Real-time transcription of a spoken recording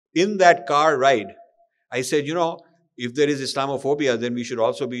in that car ride, I said, if there is Islamophobia, then we should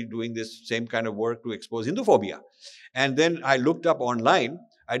also be doing this same kind of work to expose Hinduphobia. And then I looked up online,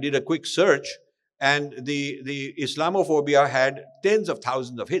 I did a quick search, and the Islamophobia had tens of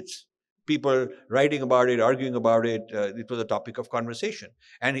thousands of hits. People writing about it, arguing about it. It was a topic of conversation.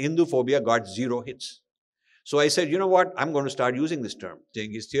 And Hinduphobia got 0 hits. So I said, you know what? I'm going to start using this term.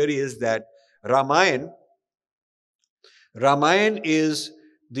 His theory is that Ramayana is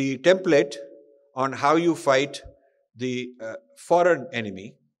the template on how you fight the foreign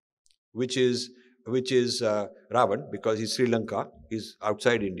enemy, which is Ravana, because he's Sri Lanka, he's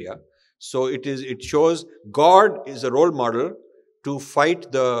outside India. So it shows God is a role model to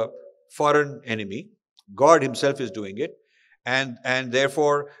fight the foreign enemy. God himself is doing it. And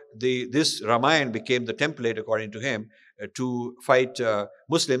therefore, this Ramayana became the template, according to him, to fight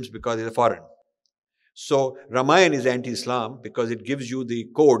Muslims because they're foreign. So Ramayana is anti-Islam because it gives you the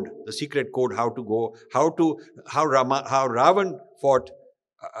code, the secret code, how Ravan fought,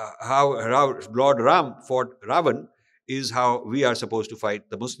 how Lord Ram fought Ravan is how we are supposed to fight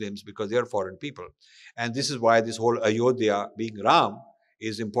the Muslims because they are foreign people. And this is why this whole Ayodhya being Ram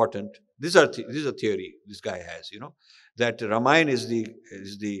is important. This is a theory this guy has, that Ramayana is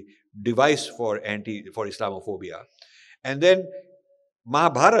the device for Islamophobia. And then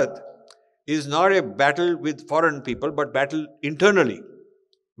Mahabharata is not a battle with foreign people, but battle internally,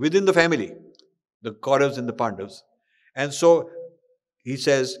 within the family, the Kauravas and the Pandavas. And so he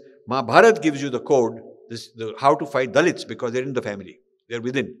says, Mahabharata gives you the code, how to fight Dalits, because they're in the family, they're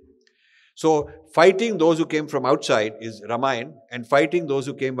within. So fighting those who came from outside is Ramayana, and fighting those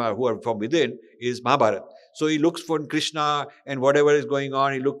who are from within is Mahabharata. So he looks for Krishna and whatever is going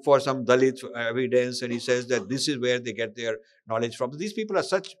on, he looks for some Dalit evidence, and he says that this is where they get their knowledge from. These people are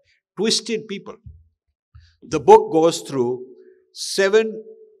such twisted people. The book goes through 7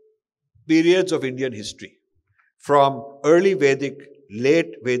 periods of Indian history, from early Vedic,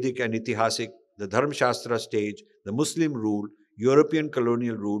 late Vedic and Itihasic, the Dharma Shastra stage, the Muslim rule, European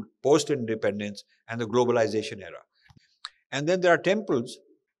colonial rule, post-independence, and the globalization era. And then there are temples.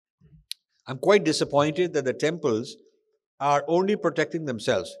 I'm quite disappointed that the temples are only protecting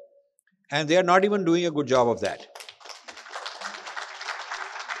themselves, and they are not even doing a good job of that.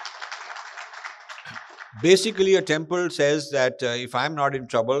 Basically, a temple says that if I'm not in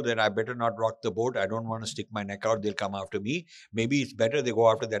trouble, then I better not rock the boat. I don't want to stick my neck out. They'll come after me. Maybe it's better they go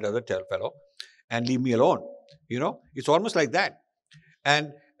after that other fellow and leave me alone. It's almost like that.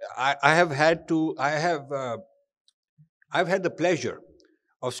 And I've had the pleasure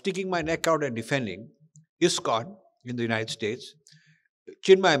of sticking my neck out and defending ISKCON in the United States,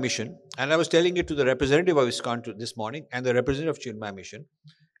 Chinmaya Mission, and I was telling it to the representative of ISKCON this morning and the representative of Chinmaya Mission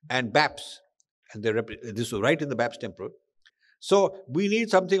and BAPS. And this was right in the BAPS temple. So we need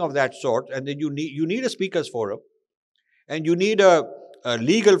something of that sort, and then you need a speakers forum, and you need a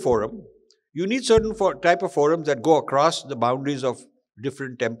legal forum. You need certain type of forums that go across the boundaries of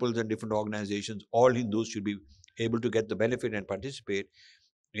different temples and different organizations. All Hindus should be able to get the benefit and participate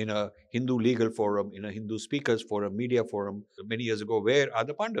in a Hindu legal forum, in a Hindu speakers forum, media forum. Many years ago, where are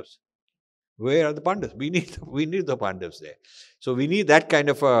the Pandavas? Where are the Pandavas? We need the Pandavas there. So we need that kind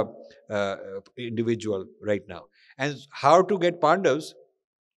of a individual right now. And how to get Pandavas?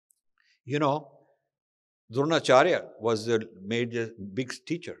 Dronacharya was a major big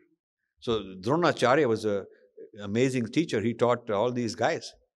teacher. So Dronacharya was an amazing teacher. He taught all these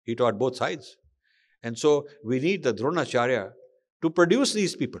guys. He taught both sides. And so we need the Dronacharya to produce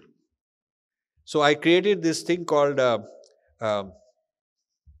these people. So I created this thing called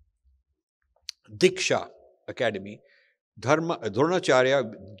Diksha Academy.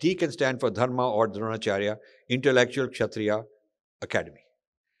 Dronacharya, D can stand for Dharma or Dronacharya, Intellectual Kshatriya Academy.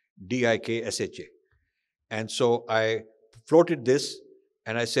 DIKSHA. And so I floated this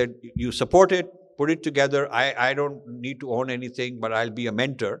and I said, you support it, put it together. I don't need to own anything, but I'll be a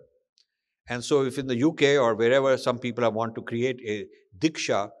mentor. And so if in the UK or wherever some people want to create a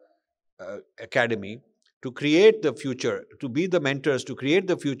Diksha Academy to create the future, to be the mentors, to create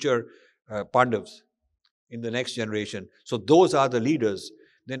the future Pandavas in the next generation. So those are the leaders.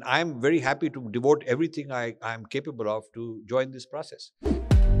 Then I'm very happy to devote everything I'm capable of to join this process.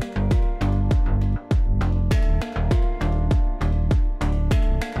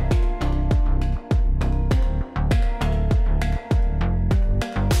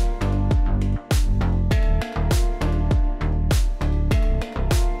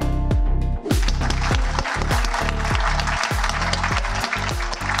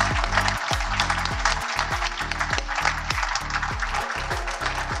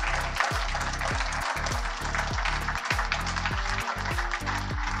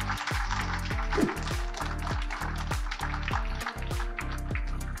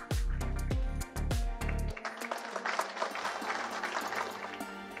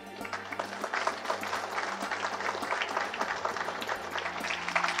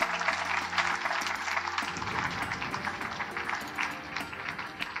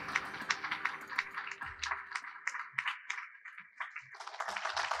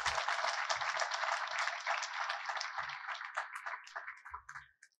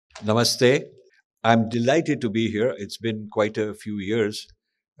 Namaste. I'm delighted to be here. It's been quite a few years.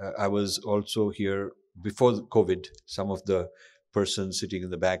 I was also here before the COVID. Some of the persons sitting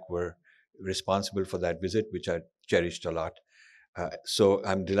in the back were responsible for that visit, which I cherished a lot. So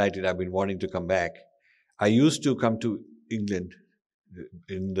I'm delighted. I've been wanting to come back. I used to come to England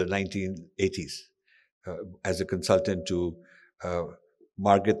in the 1980s as a consultant to uh,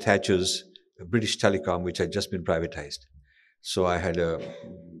 Margaret Thatcher's British Telecom, which had just been privatized. So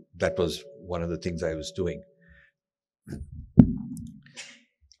that was one of the things I was doing.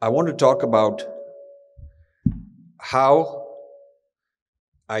 I want to talk about how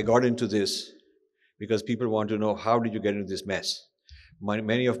I got into this because people want to know, how did you get into this mess?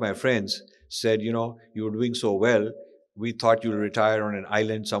 Many of my friends said, you were doing so well. We thought you'd retire on an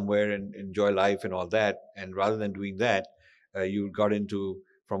island somewhere and enjoy life and all that. And rather than doing that, you got into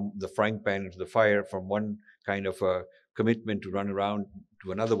from the frying pan into the fire, from one kind of a commitment to run around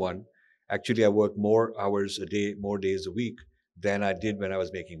to another one. Actually, I work more hours a day, more days a week than I did when I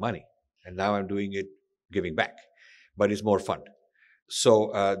was making money. And now I'm doing it giving back, but it's more fun.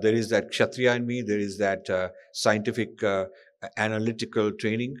 So there is that kshatriya in me, there is that scientific analytical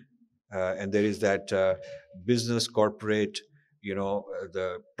training, and there is that business corporate,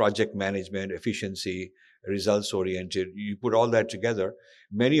 the project management, efficiency, results oriented. You put all that together.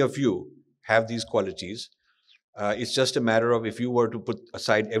 Many of you have these qualities. It's just a matter of, if you were to put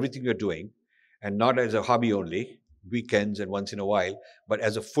aside everything you're doing, and not as a hobby only, weekends and once in a while, but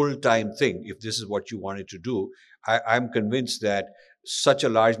as a full-time thing, if this is what you wanted to do, I'm convinced that such a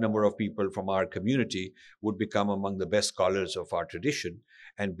large number of people from our community would become among the best scholars of our tradition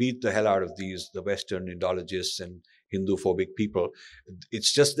and beat the hell out of the Western Indologists and Hindu-phobic people.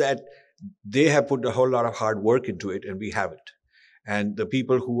 It's just that they have put a whole lot of hard work into it and we haven't. And the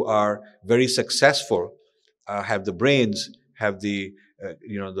people who are very successful have the brains, have the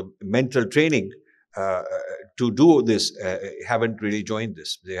mental training uh, to do this, haven't really joined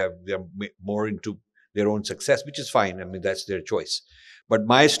this. They're more into their own success, which is fine. I mean, that's their choice. But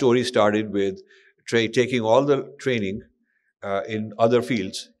my story started with taking all the training in other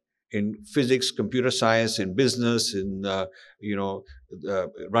fields, in physics, computer science, in business, in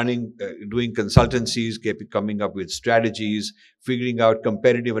running, doing consultancies, coming up with strategies, figuring out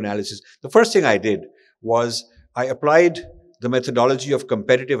competitive analysis. The first thing I did was I applied the methodology of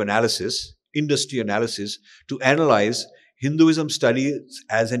competitive analysis, industry analysis, to analyze Hinduism studies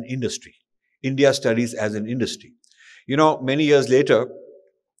as an industry, India studies as an industry. Many years later,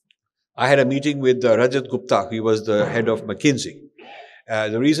 I had a meeting with Rajat Gupta. He was the head of McKinsey.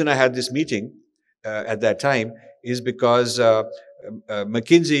 The reason I had this meeting at that time is because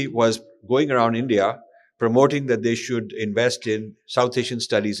McKinsey was going around India promoting that they should invest in South Asian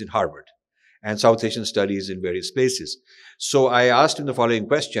studies in Harvard and South Asian studies in various places. So I asked him the following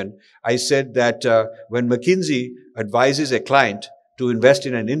question. I said that when McKinsey advises a client to invest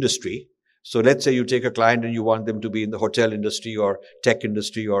in an industry, so let's say you take a client and you want them to be in the hotel industry or tech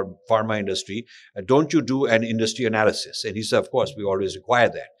industry or pharma industry, don't you do an industry analysis? And he said, of course, we always require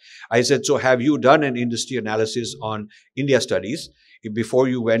that. I said, so have you done an industry analysis on India studies before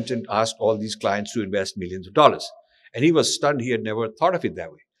you went and asked all these clients to invest millions of dollars? And he was stunned. He had never thought of it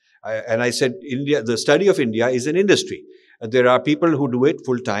that way. And I said, the study of India is an industry. There are people who do it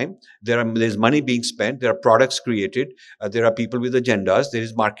full time. There's money being spent. There are products created. There are people with agendas. There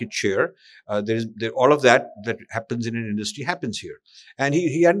is market share. All of that happens in an industry happens here. And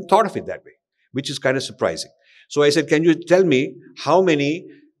he hadn't thought of it that way, which is kind of surprising. So I said, can you tell me how many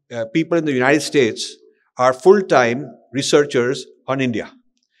people in the United States are full-time researchers on India?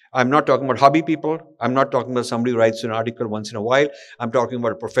 I'm not talking about hobby people. I'm not talking about somebody who writes an article once in a while. I'm talking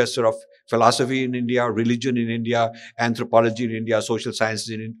about a professor of philosophy in India, religion in India, anthropology in India, social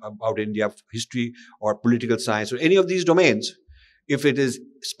sciences about India, history or political science or any of these domains. If it is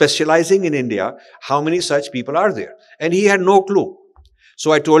specializing in India, how many such people are there? And he had no clue.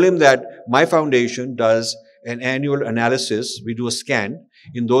 So I told him that my foundation does an annual analysis. We do a scan.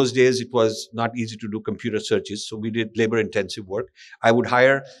 In those days, it was not easy to do computer searches, so we did labor-intensive work. I would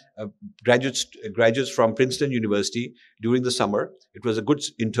hire graduates from Princeton University during the summer. It was a good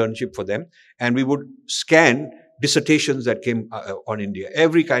internship for them. And we would scan dissertations that came on India,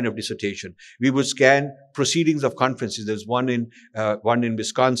 every kind of dissertation. We would scan proceedings of conferences. There's one in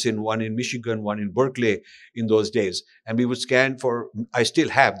Wisconsin, one in Michigan, one in Berkeley in those days. And we would scan I still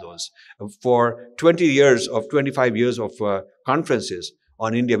have those, for 25 years of conferences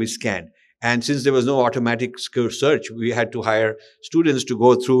on India we scanned. And since there was no automatic search, we had to hire students to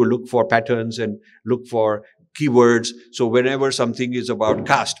go through, look for patterns and look for keywords. So whenever something is about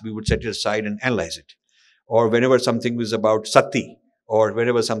caste, we would set it aside and analyze it. Or whenever something was about sati or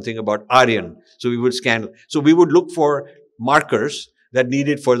whenever something about Aryan. So we would scan. So we would look for markers that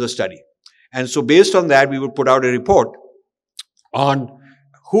needed further study. And so based on that, we would put out a report on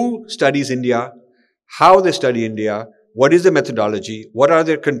who studies India, how they study India, what is the methodology, what are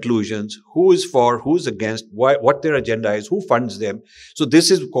their conclusions, who is for, who's against, what their agenda is, who funds them. So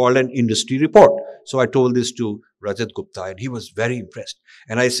this is called an industry report. So I told this to Rajat Gupta, and he was very impressed.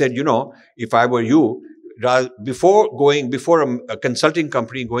 And I said, you know, if I were you, before a consulting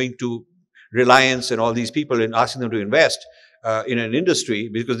company going to Reliance and all these people and asking them to invest in an industry,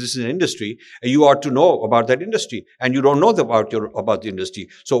 because this is an industry, you ought to know about that industry, and you don't know about the industry.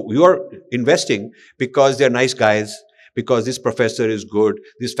 So you are investing because they're nice guys, because this professor is good,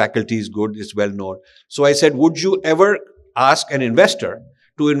 this faculty is good, it's well known. So I said, would you ever ask an investor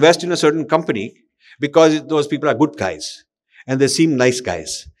to invest in a certain company because those people are good guys and they seem nice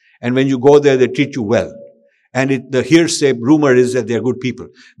guys, and when you go there they treat you well, and the hearsay rumor is that they're good people?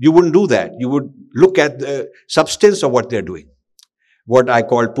 You wouldn't do that. You would look at the substance of what they're doing, what I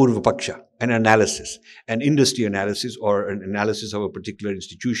call Purva Paksha, an analysis, an industry analysis, or an analysis of a particular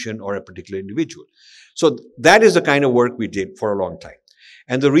institution or a particular individual. So that is the kind of work we did for a long time.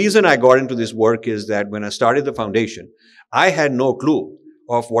 And the reason I got into this work is that when I started the foundation, I had no clue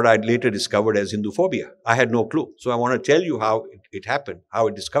of what I'd later discovered as Hinduphobia. I had no clue. So I want to tell you how it happened, how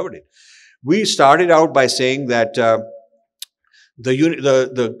I discovered it. We started out by saying that the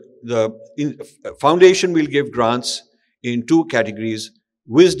foundation will give grants in two categories: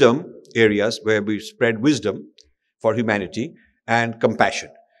 wisdom areas, where we spread wisdom for humanity, and compassion.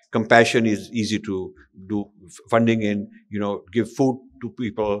 Compassion is easy to do funding in, give food to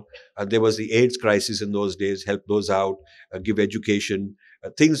people. There was the AIDS crisis in those days, help those out, give education,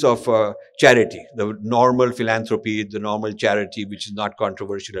 things of charity, the normal philanthropy, the normal charity, which is not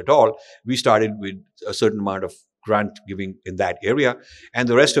controversial at all. We started with a certain amount of grant giving in that area, and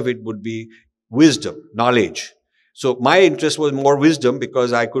the rest of it would be wisdom, knowledge. So my interest was more wisdom,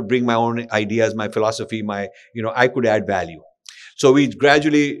 because I could bring my own ideas, my philosophy, I could add value. So we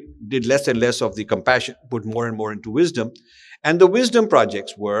gradually did less and less of the compassion, put more and more into wisdom. And the wisdom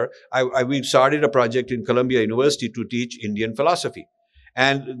projects were, we started a project in Columbia University to teach Indian philosophy.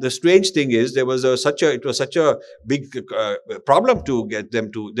 And the strange thing is, it was such a big problem to get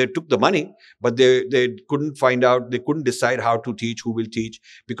them to. They took the money, but they couldn't find out. They couldn't decide how to teach, who will teach,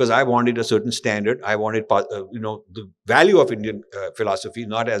 because I wanted a certain standard. I wanted, the value of Indian philosophy,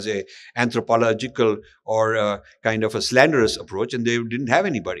 not as a anthropological or kind of a slanderous approach. And they didn't have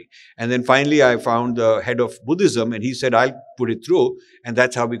anybody. And then finally, I found the head of Buddhism, and he said, "I'll put it through," and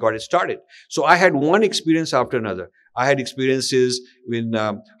that's how we got it started. So I had one experience after another. I had experiences in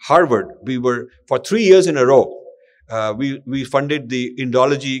Harvard. We were, for 3 years in a row, we funded the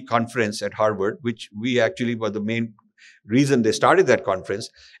Indology conference at Harvard, which we actually were the main reason they started that conference.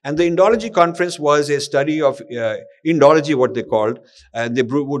 And the Indology conference was a study of Indology, what they called. And they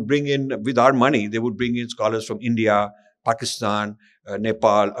would bring in, with our money, they would bring in scholars from India, Pakistan,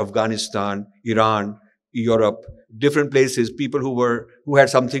 Nepal, Afghanistan, Iran, Europe, different places, people who had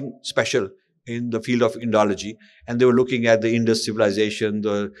something special in the field of Indology, and they were looking at the Indus civilization,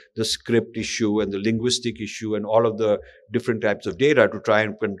 the script issue and the linguistic issue and all of the different types of data to try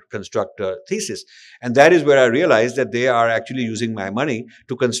and construct a thesis. And that is where I realized that they are actually using my money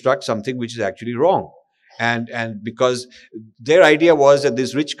to construct something which is actually wrong. And because their idea was that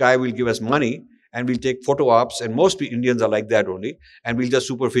this rich guy will give us money and we'll take photo ops, and most Indians are like that only, and we'll just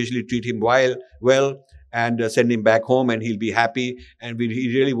superficially treat him well, and send him back home, and he'll be happy, and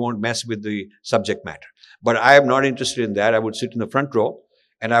he really won't mess with the subject matter. But I am not interested in that. I would sit in the front row,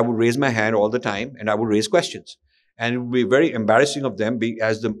 and I would raise my hand all the time, and I would raise questions. And it would be very embarrassing of them,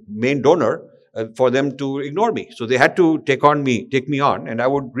 as the main donor, for them to ignore me. So they had to take me on, and I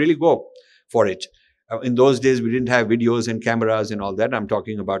would really go for it. In those days, we didn't have videos and cameras and all that. I'm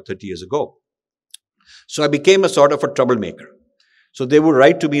talking about 30 years ago. So I became a sort of a troublemaker. So they would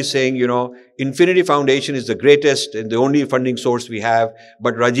write to me saying, Infinity Foundation is the greatest and the only funding source we have,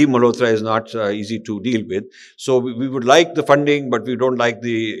 but Rajiv Malhotra is not easy to deal with. So we would like the funding, but we don't like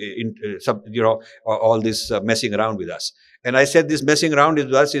all this messing around with us. And I said, this messing around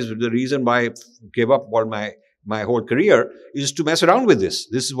with us is the reason why I gave up all my whole career, is to mess around with this.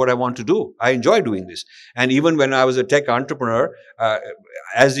 This is what I want to do. I enjoy doing this. And even when I was a tech entrepreneur,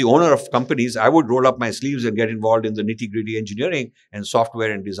 as the owner of companies, I would roll up my sleeves and get involved in the nitty-gritty engineering and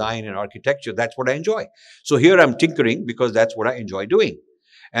software and design and architecture. That's what I enjoy. So here I'm tinkering because that's what I enjoy doing.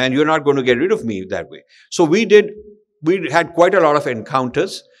 And you're not going to get rid of me that way. So we had quite a lot of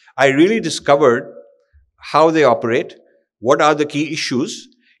encounters. I really discovered how they operate, what are the key issues.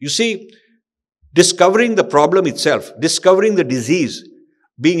 You see, Discovering the problem itself, discovering the disease,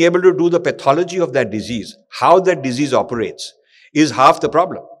 being able to do the pathology of that disease, how that disease operates, is half the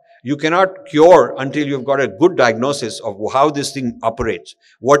problem. You cannot cure until you've got a good diagnosis of how this thing operates.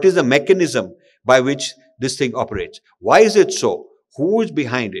 What is the mechanism by which this thing operates? Why is it so? Who is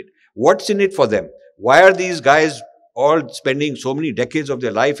behind it? What's in it for them? Why are these guys all spending so many decades of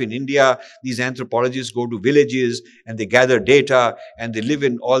their life in India? These anthropologists go to villages and they gather data and they live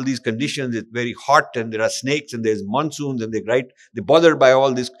in all these conditions. It's very hot and there are snakes and there's monsoons and they're bothered by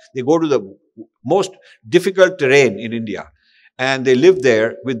all this. They go to the most difficult terrain in India and they live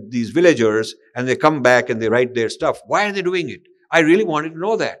there with these villagers and they come back and they write their stuff. Why are they doing it? I really wanted to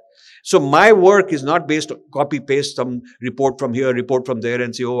know that. So my work is not based on copy-paste some report from here, report from there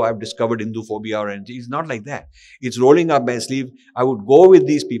and say, oh, I've discovered Hinduphobia or anything. It's not like that. It's rolling up my sleeve. I would go with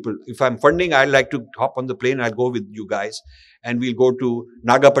these people. If I'm funding, I'd like to hop on the plane. I'll go with you guys. And we'll go to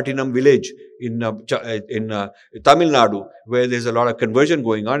Nagapattinam village in Tamil Nadu, where there's a lot of conversion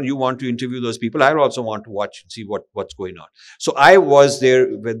going on. You want to interview those people. I also want to watch and see what's going on. So I was there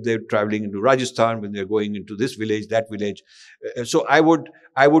when they're traveling into Rajasthan, when they're going into this village, that village. So I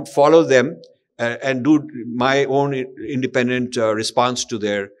would follow them and do my own independent response to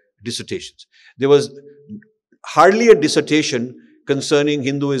their dissertations. There was hardly a dissertation concerning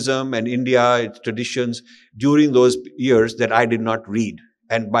Hinduism and India, its traditions during those years that I did not read.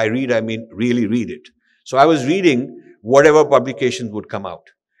 And by read, I mean really read it. So I was reading whatever publications would come out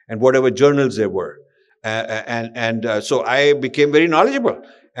and whatever journals there were. So I became very knowledgeable.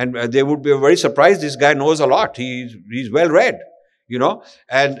 And they would be very surprised, this guy knows a lot. He's well read, you know.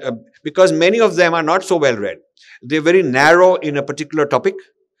 And because many of them are not so well read. They're very narrow in a particular topic.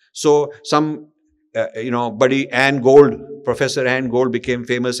 So some buddy Anne Gold, Professor Anne Gold became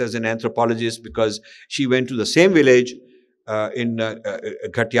famous as an anthropologist because she went to the same village in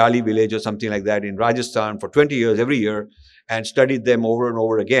Ghatyali village or something like that in Rajasthan for 20 years every year and studied them over and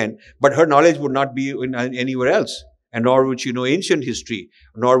over again. But her knowledge would not be anywhere else. And nor would she know ancient history,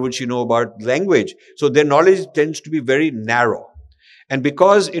 nor would she know about language. So their knowledge tends to be very narrow. And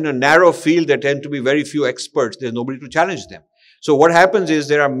because in a narrow field there tend to be very few experts, there's nobody to challenge them. So what happens is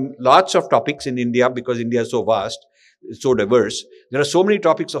there are lots of topics in India because India is so vast, so diverse. There are so many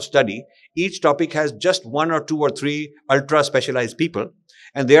topics of study. Each topic has just one or two or three ultra specialized people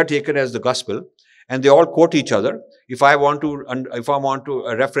and they are taken as the gospel and they all quote each other. If I want to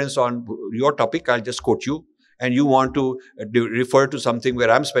a reference on your topic, I'll just quote you. And you want to refer to something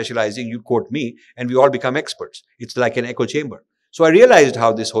where I'm specializing, you quote me and we all become experts. It's like an echo chamber. So I realized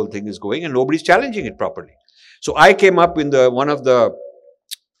how this whole thing is going and nobody's challenging it properly. So I came up in one of the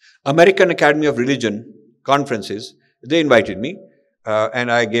American Academy of Religion conferences. They invited me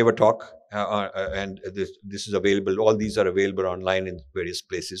and I gave a talk and this is available. All these are available online in various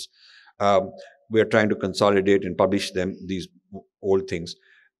places. We are trying to consolidate and publish these old things.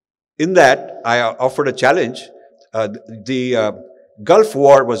 In that, I offered a challenge. The Gulf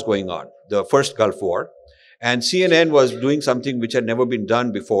War was going on, the first Gulf War. And CNN was doing something which had never been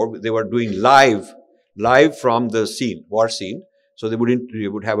done before. They were doing live from the scene, war scene. So they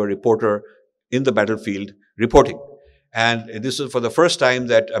would have a reporter in the battlefield reporting. And this was for the first time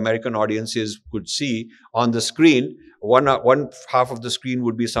that American audiences could see on the screen. One half of the screen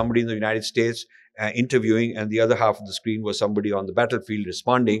would be somebody in the United States interviewing, and the other half of the screen was somebody on the battlefield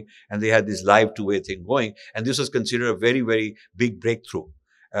responding, and they had this live two-way thing going. And this was considered a very, very big breakthrough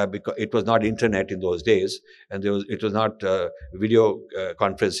because it was not internet in those days, and it was not video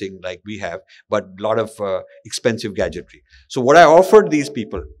conferencing like we have, but a lot of expensive gadgetry. So what I offered these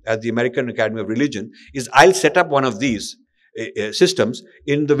people at the American Academy of Religion is I'll set up one of these systems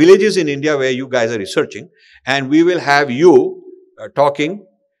in the villages in India where you guys are researching, and we will have you talking,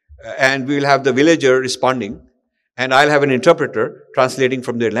 and we will have the villager responding, and I'll have an interpreter translating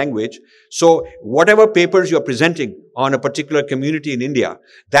from their language. So whatever papers you're presenting on a particular community in India,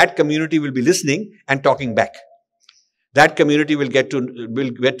 that community will be listening and talking back. That community will get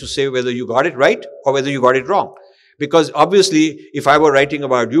to say whether you got it right or whether you got it wrong. Because obviously, if I were writing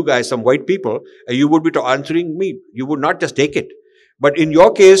about you guys, some white people, you would be answering me. You would not just take it. But in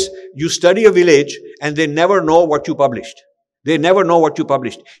your case, you study a village and they never know what you published. They never know what you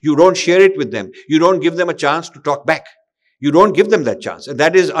published. You don't share it with them. You don't give them a chance to talk back. You don't give them that chance. And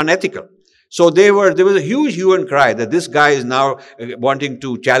that is unethical. So there was a huge hue and cry that this guy is now wanting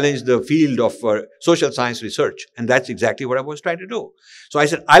to challenge the field of social science research. And that's exactly what I was trying to do. So I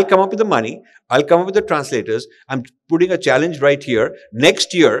said, I'll come up with the money. I'll come up with the translators. I'm putting a challenge right here.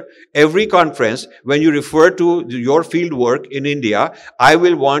 Next year, every conference, when you refer to your field work in India, I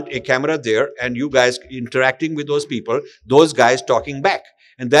will want a camera there and you guys interacting with those people, those guys talking back.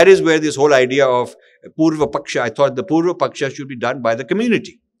 And that is where this whole idea of Purva Paksha, I thought the Purva Paksha should be done by the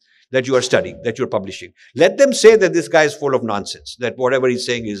community that you are studying, that you're publishing. Let them say that this guy is full of nonsense, that whatever he's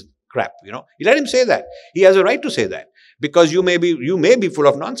saying is crap, you know. You let him say that. He has a right to say that, because you may be full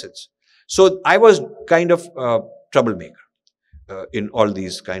of nonsense. So I was kind of a troublemaker in all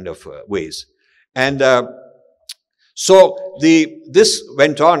these kind of ways. And so this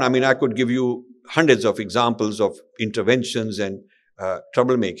went on. I mean, I could give you hundreds of examples of interventions and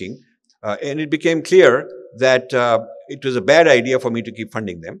troublemaking. And it became clear that it was a bad idea for me to keep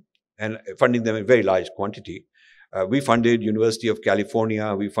funding them, and funding them in very large quantity. We funded University of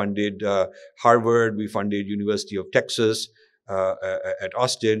California, we funded Harvard, we funded University of Texas at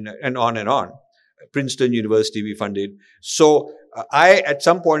Austin, and on and on. Princeton University we funded. So I, at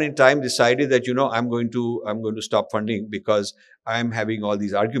some point in time, decided that, you know, I'm going to stop funding, because I'm having all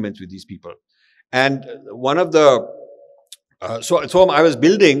these arguments with these people. And one of the so I was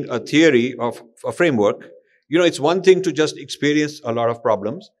building a theory of a framework. You know, it's one thing to just experience a lot of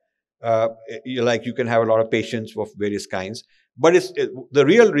problems. You can have a lot of patients of various kinds. But the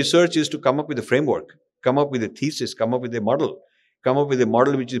real research is to come up with a framework, come up with a thesis, come up with a model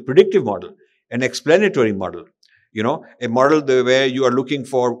which is a predictive model, an explanatory model. You know, a model where you are looking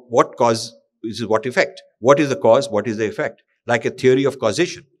for what cause is what effect. What is the cause? What is the effect? Like a theory of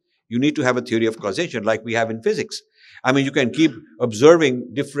causation. You need to have a theory of causation like we have in physics. I mean, you can keep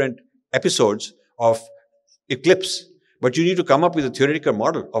observing different episodes of eclipse, but you need to come up with a theoretical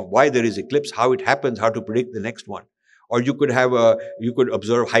model of why there is eclipse, how it happens, how to predict the next one. Or you could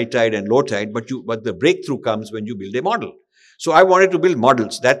observe high tide and low tide, but the breakthrough comes when you build a model. So I wanted to build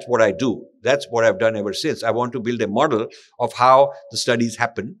models. That's what I do. That's what I've done ever since. I want to build a model of how the studies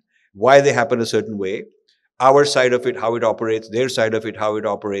happen, why they happen a certain way, our side of it, how it operates, their side of it, how it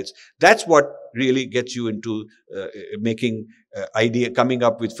operates. That's what really gets you into coming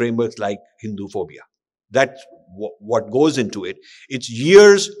up with frameworks like Hinduphobia. That's what goes into it. It's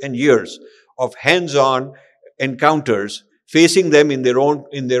years and years of hands-on encounters, facing them in their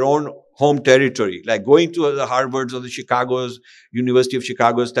own home territory, like going to the Harvards or the Chicago's, University of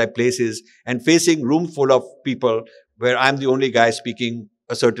Chicago's type places, and facing room full of people where I'm the only guy speaking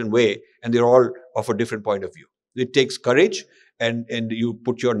a certain way, and they're all of a different point of view. It takes courage, and you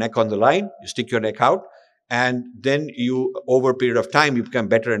put your neck on the line, you stick your neck out, and then over a period of time, you become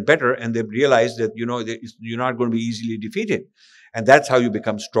better and better, and they realize that, you know, you're not going to be easily defeated. And that's how you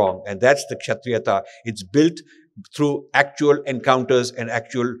become strong. And that's the Kshatriyata. It's built through actual encounters and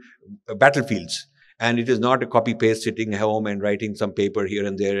actual battlefields. And it is not a copy-paste sitting home and writing some paper here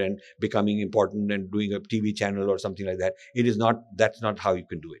and there and becoming important and doing a TV channel or something like that. It is not, that's not how you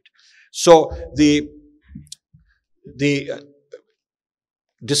can do it. So the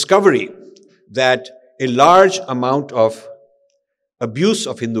discovery that a large amount of abuse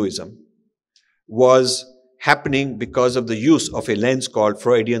of Hinduism was happening because of the use of a lens called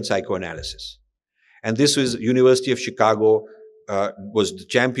Freudian psychoanalysis. And this was University of Chicago was the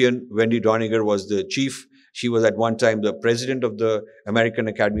champion. Wendy Doniger was the chief. She was at one time the president of the American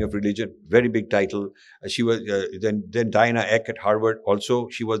Academy of Religion, very big title. She was then Diana Eck at Harvard. Also,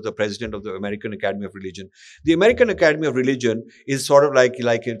 she was the president of the American Academy of Religion. The American Academy of Religion is sort of like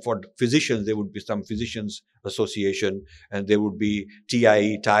for physicians, there would be some physicians association, and there would be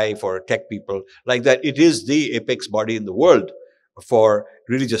TIE for tech people, like that. It is the apex body in the world for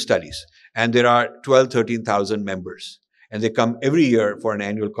religious studies, and there are 13,000 members, and they come every year for an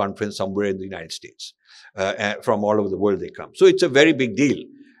annual conference somewhere in the United States. From all over the world they come. So it's a very big deal.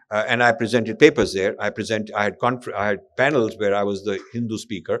 And I presented papers there. I had panels where I was the Hindu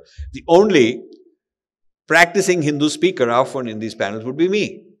speaker. The only practicing Hindu speaker often in these panels would be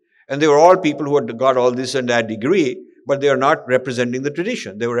me. And they were all people who had got all this and that degree, but they are not representing the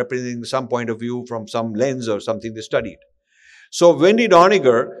tradition. They were representing some point of view from some lens or something they studied. So Wendy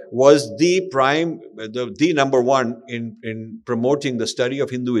Doniger was the number one in promoting the study of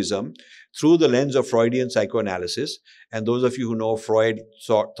Hinduism through the lens of Freudian psychoanalysis. And those of you who know Freud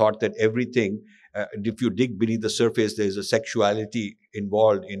thought that everything, if you dig beneath the surface, there's a sexuality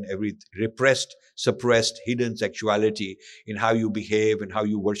involved in every repressed, suppressed, hidden sexuality in how you behave and how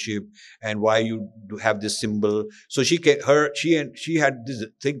you worship and why you have this symbol. So she had this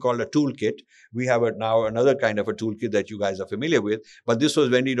thing called a toolkit. We have now another kind of a toolkit that you guys are familiar with, but this was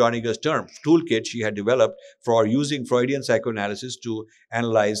Wendy Doniger's term. Toolkit she had developed for using Freudian psychoanalysis to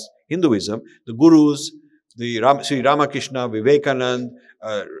analyze Hinduism. The gurus, Sri Ramakrishna, Vivekanand,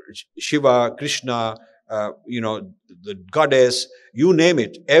 Shiva, Krishna, the goddess, you name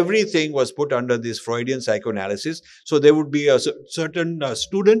it. Everything was put under this Freudian psychoanalysis. So there would be a certain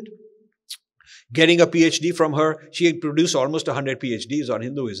student Getting a PhD from her, she had produced almost 100 PhDs on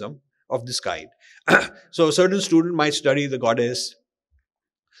Hinduism of this kind. So a certain student might study the goddess,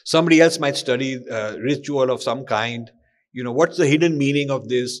 somebody else might study ritual of some kind. You know, what's the hidden meaning of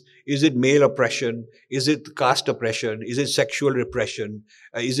this? Is it male oppression? Is it caste oppression? Is it sexual repression?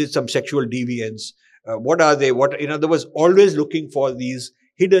 Is it some sexual deviance? What are they? What, in other words, always looking for these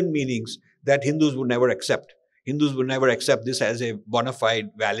hidden meanings that Hindus would never accept. Hindus would never accept this as a bona fide,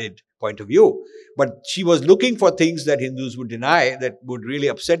 valid point of view. But she was looking for things that Hindus would deny, that would really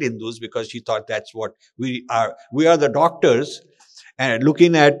upset Hindus, because she thought that's what we are. We are the doctors and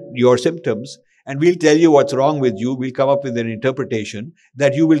looking at your symptoms, and we'll tell you what's wrong with you. We'll come up with an interpretation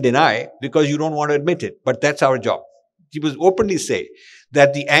that you will deny because you don't want to admit it. But that's our job. She was openly say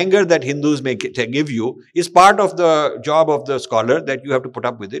that the anger that Hindus may give you is part of the job of the scholar, that you have to put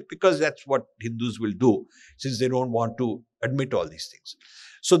up with it, because that's what Hindus will do, since they don't want to admit all these things.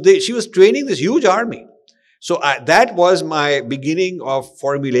 So she was training this huge army. So that was my beginning of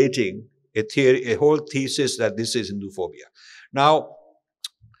formulating a theory, a whole thesis that this is Hinduphobia. Now,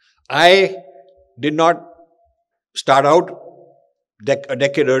 I did not start out a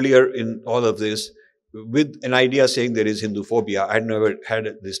decade earlier in all of this with an idea saying there is Hinduphobia. I had never had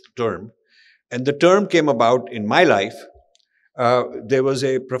this term. And the term came about in my life. There was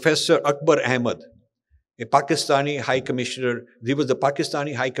a Professor Akbar Ahmed, a Pakistani High Commissioner. He was the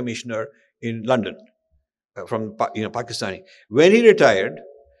Pakistani High Commissioner in London, from Pakistani. When he retired,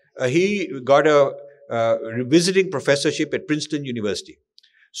 he got a visiting professorship at Princeton University.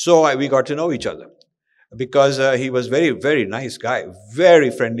 So we got to know each other, because he was very, very nice guy,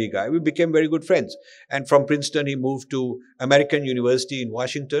 very friendly guy. We became very good friends. And from Princeton, he moved to American University in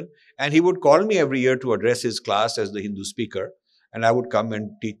Washington. And he would call me every year to address his class as the Hindu speaker. And I would come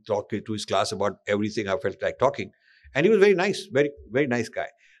and talk to his class about everything I felt like talking. And he was very nice, very, very nice guy.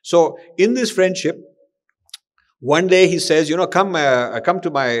 So in this friendship, one day he says, come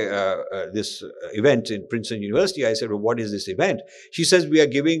to my this event in Princeton University. I said, well, what is this event? She says, we are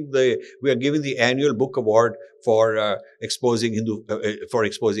giving the annual book award for exposing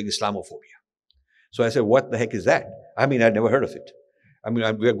Islamophobia. So I said, what the heck is that? I mean, I'd never heard of it. I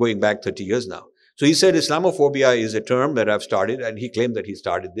mean, we are going back 30 years now. So he said, Islamophobia is a term that I've started, and he claimed that he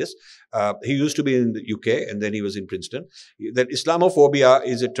started this. He used to be in the UK, and then he was in Princeton. That Islamophobia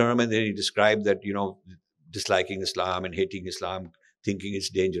is a term, and then he described that, disliking Islam and hating Islam, thinking it's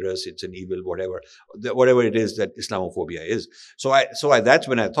dangerous, it's an evil, whatever it is that Islamophobia is. So that's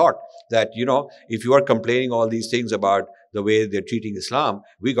when I thought that, if you are complaining all these things about the way they're treating Islam,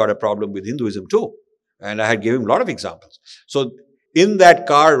 we got a problem with Hinduism too. And I had given him a lot of examples. So in that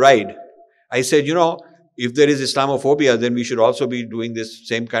car ride, I said, if there is Islamophobia, then we should also be doing this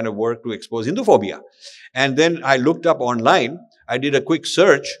same kind of work to expose Hinduphobia. And then I looked up online, I did a quick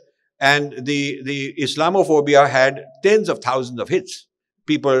search, and the Islamophobia had tens of thousands of hits.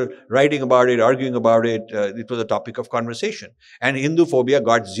 People writing about it, arguing about it. It was a topic of conversation. And Hinduphobia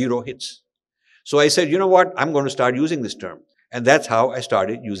got 0 hits. So I said, you know what? I'm going to start using this term. And that's how I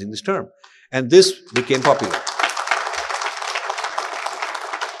started using this term. And this became popular.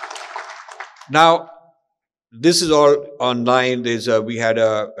 Now, this is all online. We had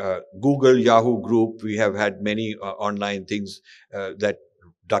a Google, Yahoo group. We have had many online things that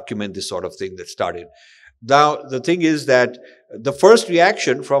document this sort of thing that started. Now, the thing is that the first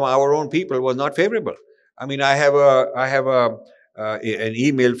reaction from our own people was not favorable. I mean, I have an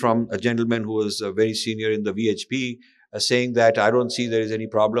email from a gentleman who was very senior in the VHP saying that I don't see there is any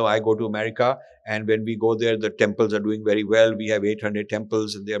problem. I go to America, and when we go there, the temples are doing very well. We have 800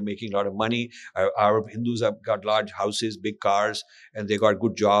 temples, and they are making a lot of money. Our Hindus have got large houses, big cars, and they got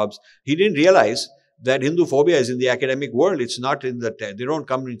good jobs. He didn't realize that Hinduphobia is in the academic world. It's not in the they don't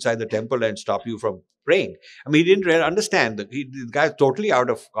come inside the temple and stop you from praying. I mean, he didn't really understand. The guy is totally out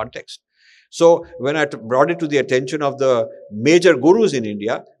of context. So when I brought it to the attention of the major gurus in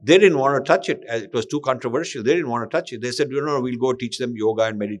India, they didn't want to touch it. It was too controversial. They didn't want to touch it. They said, we'll go teach them yoga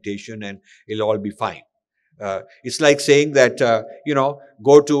and meditation, and it'll all be fine. It's like saying that,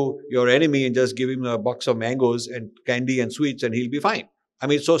 go to your enemy and just give him a box of mangoes and candy and sweets, and he'll be fine. I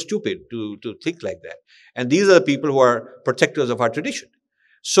mean, it's so stupid to think like that. And these are the people who are protectors of our tradition.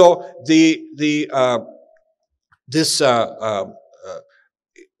 So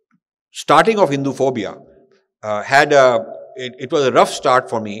starting of Hinduphobia it was a rough start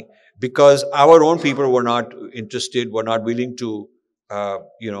for me, because our own people were not interested, were not willing to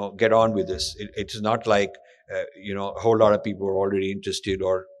get on with this. It's not like a whole lot of people were already interested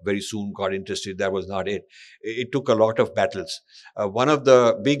or very soon got interested. That was not it. It took a lot of battles. One of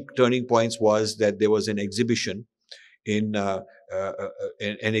the big turning points was that there was an exhibition in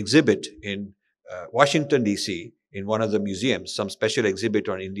an exhibit in Washington, D.C., in one of the museums, some special exhibit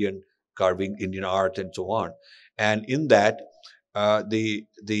on Indian carving, Indian art, and so on. And in that, the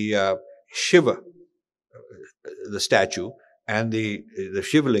Shiva, the statue, and the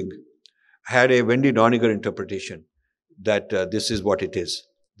Shivling had a Wendy Doniger interpretation that this is what it is,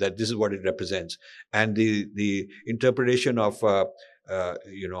 that this is what it represents. And the interpretation of,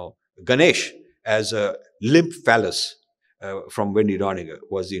 Ganesh as a limp phallus from Wendy Doniger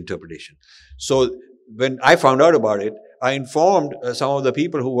was the interpretation. So when I found out about it, I informed some of the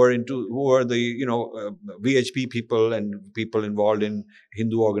people who were the VHP people and people involved in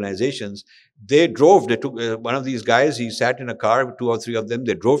Hindu organizations. They took one of these guys, he sat in a car with 2 or 3 of them,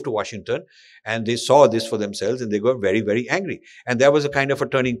 they drove to Washington and they saw this for themselves and they got very, very angry. And that was a kind of a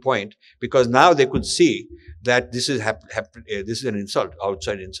turning point, because now they could see that this is this is an insult,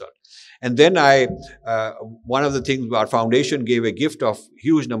 outside insult. And then one of the things, our foundation gave a gift of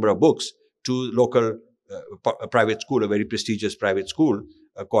huge number of books to local private school, a very prestigious private school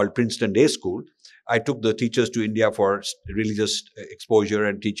called Princeton Day School. I took the teachers to India for religious exposure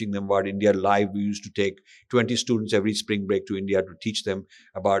and teaching them about India live. We used to take 20 students every spring break to India to teach them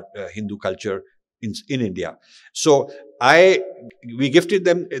about Hindu culture in India. So we gifted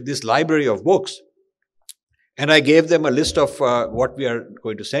them this library of books, and I gave them a list of what we are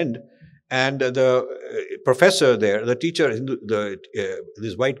going to send. And the professor there, the teacher,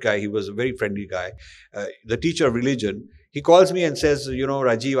 this white guy, he was a very friendly guy, the teacher of religion, he calls me and says,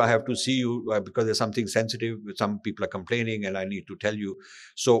 Rajiv, I have to see you because there's something sensitive. Some people are complaining and I need to tell you.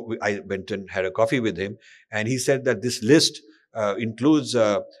 So I went and had a coffee with him. And he said that this list includes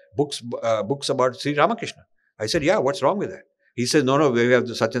books about Sri Ramakrishna. I said, yeah, what's wrong with that? He says, no, we have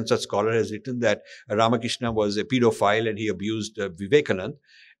the such and such scholar has written that Ramakrishna was a pedophile and he abused Vivekanand.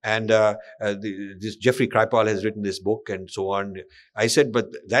 And this Jeffrey Kripal has written this book and so on. I said, but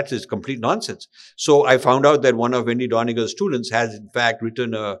that is complete nonsense. So I found out that one of Wendy Doniger's students has in fact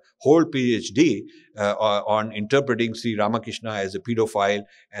written a whole PhD on interpreting Sri Ramakrishna as a pedophile,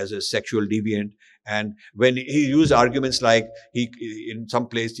 as a sexual deviant. And when he used arguments like in some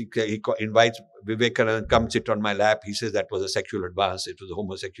place he invites Vivekananda, come sit on my lap. He says that was a sexual advance. It was a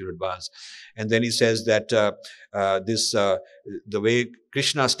homosexual advance. And then he says that the way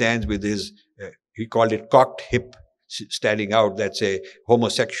Krishna stands with his, he called it cocked hip standing out. That's a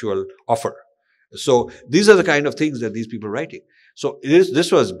homosexual offer. So these are the kind of things that these people are writing. So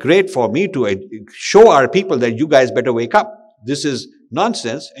this was great for me to show our people that you guys better wake up. This is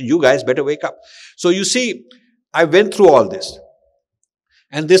nonsense and you guys better wake up. So you see, I went through all this.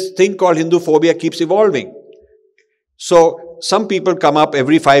 And this thing called Hinduphobia keeps evolving. So some people come up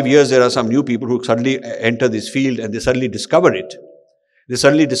every 5 years. There are some new people who suddenly enter this field and they suddenly discover it. They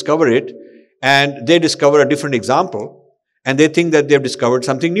suddenly discover it and they discover a different example and they think that they've discovered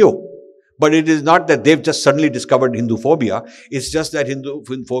something new. But it is not that they've just suddenly discovered Hinduphobia. It's just that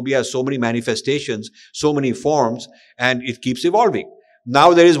Hinduphobia has so many manifestations, so many forms, and it keeps evolving.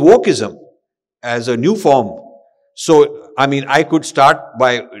 Now there is wokeism as a new form. So, I mean, I could start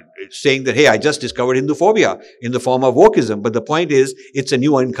by saying that, hey, I just discovered Hinduphobia in the form of wokeism. But the point is, it's a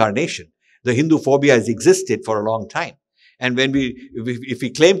new incarnation. The Hinduphobia has existed for a long time. And when if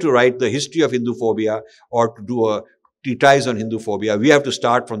we claim to write the history of Hinduphobia or to do a treatise on Hinduphobia, we have to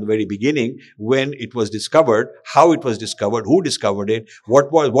start from the very beginning, when it was discovered, how it was discovered, who discovered it,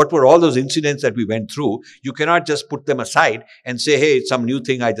 what were all those incidents that we went through. You cannot just put them aside and say, hey, it's some new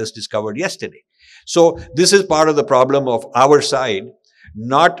thing I just discovered yesterday. So this is part of the problem of our side,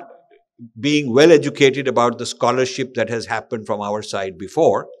 not being well educated about the scholarship that has happened from our side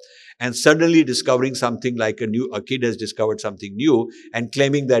before, and suddenly discovering something like a kid has discovered something new and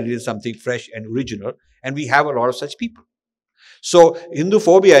claiming that it is something fresh and original. And we have a lot of such people. So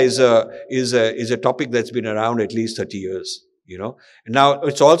Hinduphobia is a topic that's been around at least 30 years. Now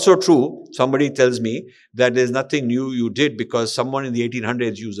it's also true. Somebody tells me that there's nothing new you did because someone in the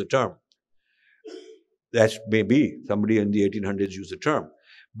 1800s used the term. That may be somebody in the 1800s used the term,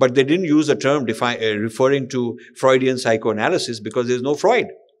 but they didn't use the term referring to Freudian psychoanalysis because there's no Freud.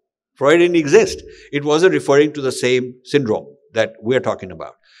 Freud didn't exist. It wasn't referring to the same syndrome that we're talking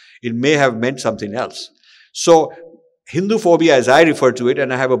about. It may have meant something else. So Hinduphobia, as I refer to it,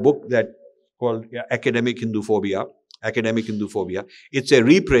 and I have a book that called Academic Hinduphobia. It's a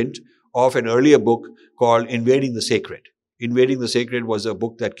reprint of an earlier book called Invading the Sacred. Invading the Sacred was a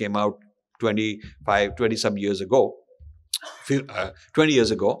book that came out 20 some years ago, 20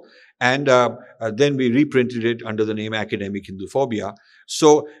 years ago. And then we reprinted it under the name Academic Hinduphobia.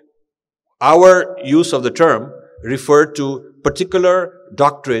 So our use of the term refer to particular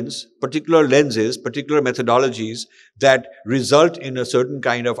doctrines, particular lenses, particular methodologies that result in a certain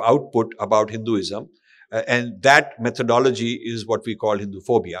kind of output about Hinduism. And that methodology is what we call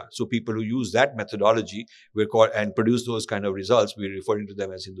Hinduphobia. So people who use that methodology we call and produce those kind of results, we're referring to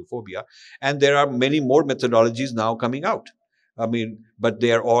them as Hinduphobia. And there are many more methodologies now coming out. I mean, but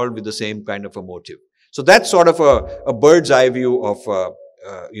they are all with the same kind of a motive. So that's sort of a bird's eye view of,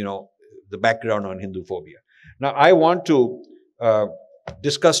 the background on Hinduphobia. Now, I want to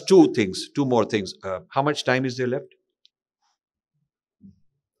discuss two more things. How much time is there left?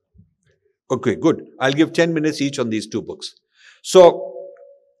 Okay, good. I'll give 10 minutes each on these two books. So,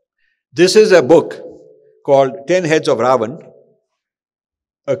 this is a book called 10 Heads of Ravana,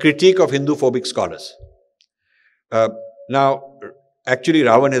 a critique of Hinduphobic scholars. Now, actually,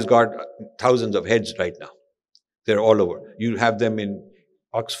 Ravana has got thousands of heads right now. They're all over. You have them in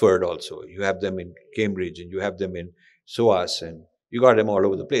Oxford also. You have them in Cambridge, and you have them in SOAS, and you got them all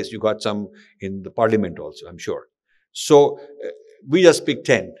over the place. You got some in the parliament also, I'm sure. So, we just picked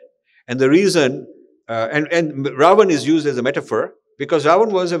 10. And the reason, and Ravana is used as a metaphor because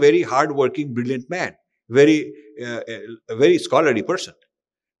Ravana was a very hard-working, brilliant man, a very scholarly person.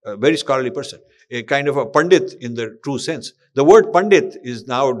 A kind of a Pandit in the true sense. The word Pandit is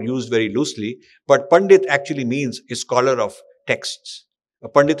now used very loosely, but Pandit actually means a scholar of texts. A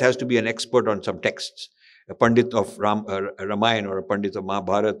Pandit has to be an expert on some texts. A Pandit of Ramayana or a Pandit of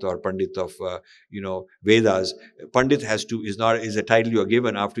Mahabharata or Pandit of, Vedas. Pandit is a title you are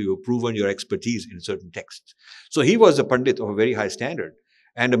given after you have proven your expertise in certain texts. So he was a Pandit of a very high standard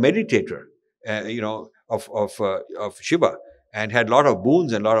and a meditator, of Shiva, and had a lot of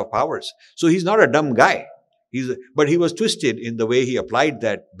boons and a lot of powers. So he's not a dumb guy. But he was twisted in the way he applied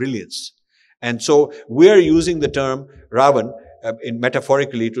that brilliance. And so we're using the term Ravan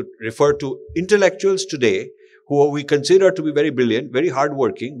metaphorically to refer to intellectuals today who we consider to be very brilliant, very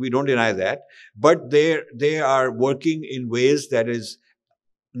hardworking. We don't deny that. But they are working in ways that is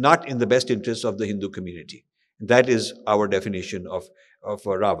not in the best interest of the Hindu community. That is our definition of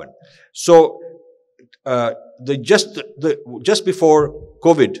Ravan. So just before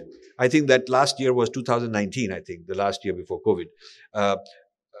COVID, I think that last year was 2019, I think, the last year before COVID,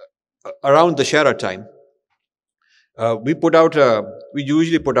 around the Shara time, we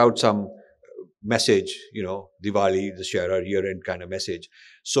usually put out some message, Diwali, the Shara, year-end kind of message.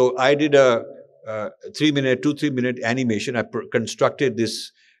 So I did a 3-minute animation. I constructed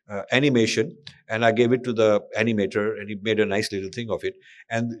this animation and I gave it to the animator and he made a nice little thing of it.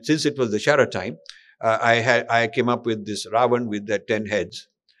 And since it was the Shara time, I came up with this Ravan with the 10 heads,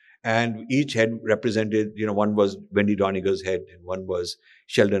 and each head represented, one was Wendy Doniger's head, and one was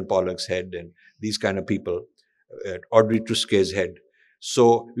Sheldon Pollock's head, and these kind of people, Audrey Trusca's head.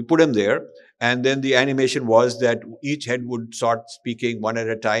 So we put them there, and then the animation was that each head would start speaking one at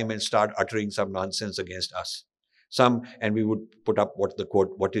a time and start uttering some nonsense against us. And we would put up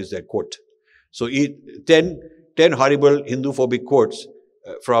what is their quote. So 10 horrible Hinduphobic quotes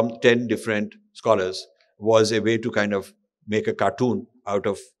from 10 different scholars was a way to kind of make a cartoon out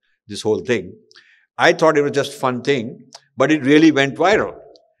of this whole thing. I thought it was just a fun thing, but it really went viral.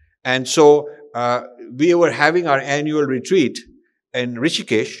 And so we were having our annual retreat in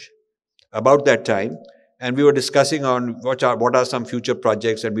Rishikesh about that time, and we were discussing on what are some future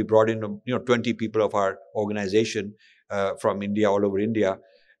projects, and we brought in 20 people of our organization from India, all over India.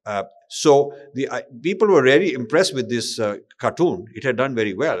 So the people were really impressed with this cartoon. It had done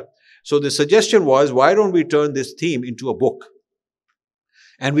very well. So the suggestion was, why don't we turn this theme into a book?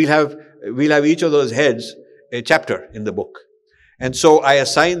 And we'll have each of those heads a chapter in the book. And so I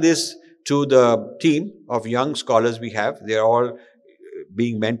assigned this to the team of young scholars we have. They are all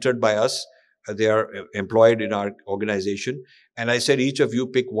being mentored by us. They are employed in our organization. And I said, each of you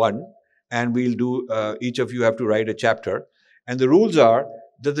pick one, and we'll do, each of you have to write a chapter. And the rules are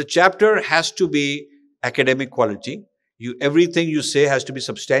that the chapter has to be academic quality. Everything you say has to be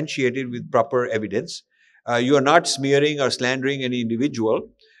substantiated with proper evidence. You are not smearing or slandering any individual.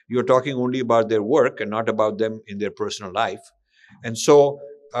 You're talking only about their work and not about them in their personal life. And so,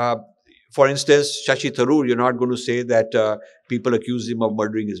 for instance, Shashi Tharoor, you're not going to say that people accuse him of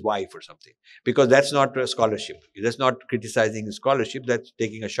murdering his wife or something, because that's not a scholarship. That's not criticizing his scholarship. That's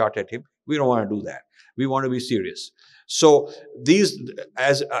taking a shot at him. We don't want to do that. We want to be serious. So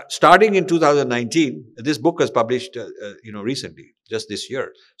starting in 2019, this book was published, recently, just this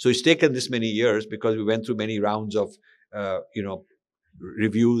year. So it's taken this many years because we went through many rounds of,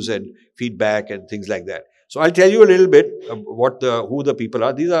 reviews and feedback and things like that. So I'll tell you a little bit who the people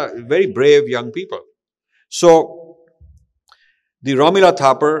are. These are very brave young people. So The Romila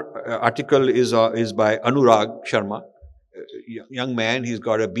Thapar article is by Anurag Sharma, young man. He's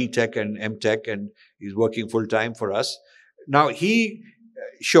got a B Tech and M Tech, and he's working full time for us. Now he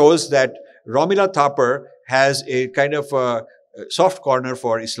shows that Romila Thapar has a kind of soft corner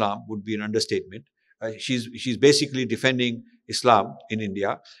for Islam, would be an understatement. She's basically defending Islam in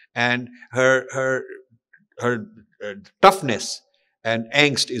India, and her toughness and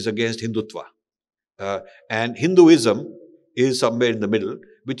angst is against Hindutva. And Hinduism is somewhere in the middle,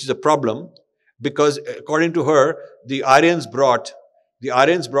 which is a problem because, according to her, the Aryans brought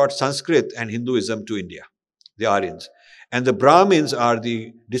Sanskrit and Hinduism to India. The Aryans, and the Brahmins are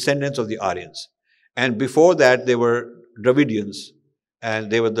the descendants of the Aryans, and before that they were Dravidians, and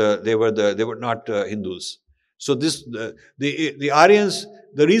they were not Hindus. So the Aryans.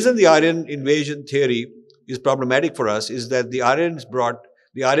 The reason the Aryan invasion theory is problematic for us is that the Aryan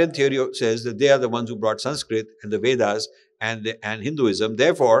theory says that they are the ones who brought Sanskrit and the Vedas and Hinduism.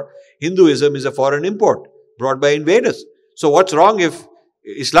 Therefore, Hinduism is a foreign import brought by invaders. So what's wrong if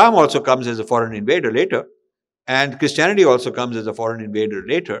Islam also comes as a foreign invader later, and Christianity also comes as a foreign invader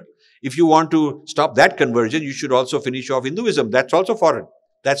later? If you want to stop that conversion, you should also finish off Hinduism. That's also foreign.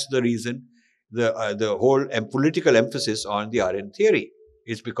 That's the reason the whole political emphasis on the Aryan theory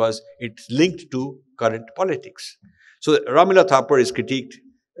is, because it's linked to current politics. So Ramila Thapar is critiqued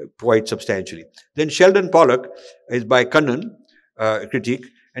quite substantially. Then Sheldon Pollock is by Kannan, critique.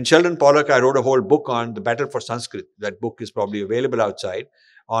 And Sheldon Pollock, I wrote a whole book on the battle for Sanskrit. That book is probably available outside,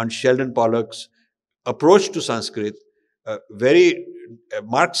 on Sheldon Pollock's approach to Sanskrit, very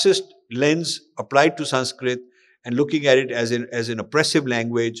Marxist lens applied to Sanskrit, and looking at it as an oppressive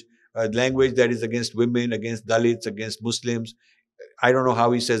language, a language that is against women, against Dalits, against Muslims. I don't know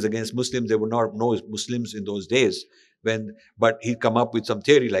how he says against Muslims. There were not no Muslims in those days, but he'd come up with some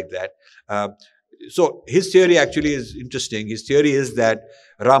theory like that. So his theory actually is interesting. His theory is that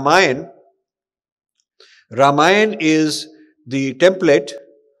Ramayana is the template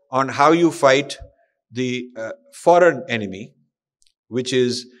on how you fight the foreign enemy, which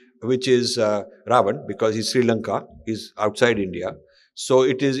is Ravan, because he's Sri Lanka, he's outside India. So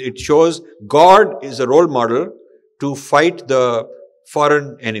it shows God is a role model to fight the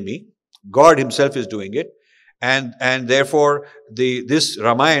foreign enemy. God himself is doing it. And therefore, this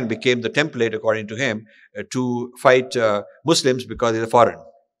Ramayana became the template, according to him, to fight Muslims because they're foreign.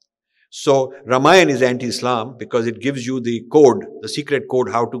 So Ramayana is anti-Islam because it gives you the code, the secret code,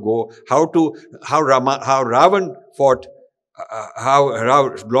 how Ravan fought, how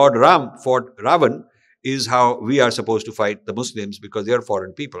Lord Ram fought Ravan, is how we are supposed to fight the Muslims because they are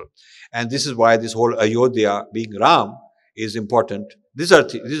foreign people. And this is why this whole Ayodhya being Ram is important. This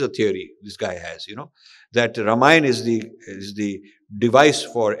is a theory this guy has, that Ramayana is the device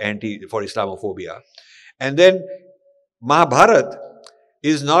for Islamophobia. And then Mahabharata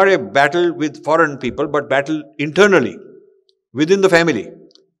is not a battle with foreign people, but battle internally, within the family,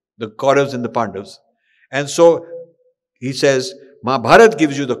 the Kauravas and the Pandavas. And so he says, Mahabharata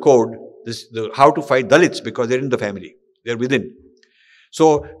gives you the code, how to fight Dalits, because they're in the family, they're within.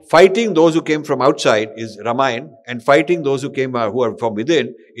 So fighting those who came from outside is Ramayana, and fighting those who are from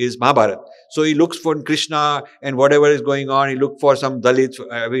within is Mahabharata. So he looks for Krishna and whatever is going on, he looks for some Dalit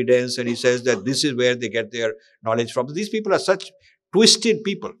evidence, and he says that this is where they get their knowledge from. These people are such twisted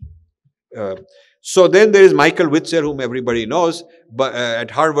people. So then there is Michael Witzer, whom everybody knows, but at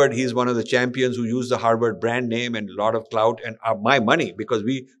Harvard, he's one of the champions who used the Harvard brand name and a lot of clout and my money, because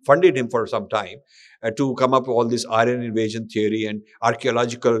we funded him for some time to come up with all this Aryan invasion theory and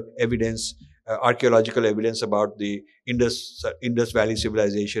archaeological evidence about the Indus Valley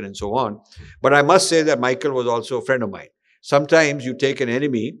civilization and so on. But I must say that Michael was also a friend of mine. Sometimes you take an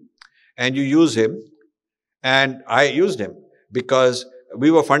enemy and you use him, and I used him because we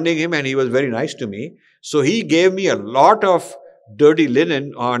were funding him and he was very nice to me. So he gave me a lot of dirty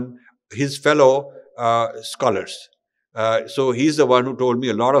linen on his fellow scholars. So he's the one who told me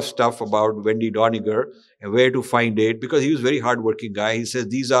a lot of stuff about Wendy Doniger and where to find it, because he was a very hardworking guy. He says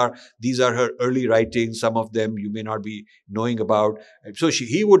these are her early writings. Some of them you may not be knowing about. So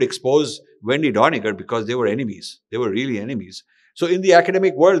he would expose Wendy Doniger because they were enemies. They were really enemies. So in the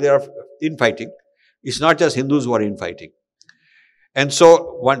academic world, they are infighting. It's not just Hindus who are infighting. And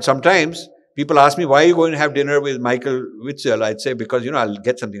so sometimes people ask me, why are you going to have dinner with Michael Witzel? I'd say, because, I'll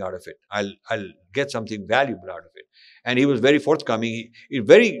get something out of it. I'll get something valuable out of it. And he was very forthcoming.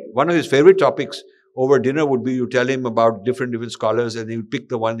 One of his favorite topics over dinner would be you tell him about different scholars, and he would pick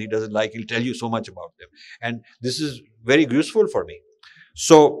the one he doesn't like. He'll tell you so much about them. And this is very useful for me.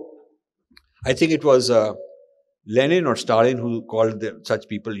 So I think it was Lenin or Stalin who called such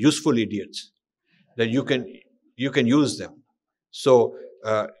people useful idiots, that you can use them. So,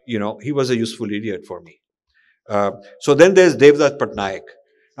 he was a useful idiot for me. So then there's Devdutt Patnaik.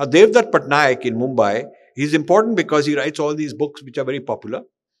 Now, Devdutt Patnaik in Mumbai, he's important because he writes all these books which are very popular,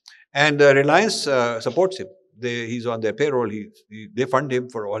 and Reliance supports him. He's on their payroll. They fund him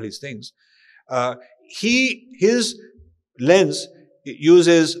for all his things. Uh, his lens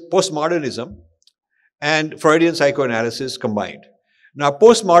uses postmodernism and Freudian psychoanalysis combined. Now,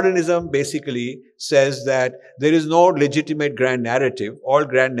 postmodernism basically says that there is no legitimate grand narrative. All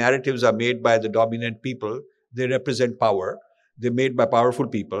grand narratives are made by the dominant people. They represent power. They're made by powerful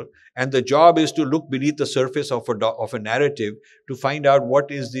people. And the job is to look beneath the surface of a narrative to find out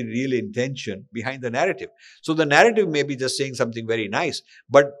what is the real intention behind the narrative. So the narrative may be just saying something very nice,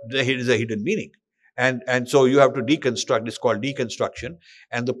 but there is a hidden meaning. And so you have to deconstruct. It's called deconstruction.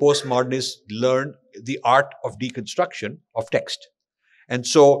 And the postmodernists learn the art of deconstruction of text. And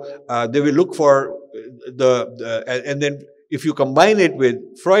so they will look for and then if you combine it with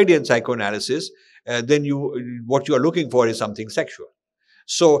Freudian psychoanalysis, then what you are looking for is something sexual.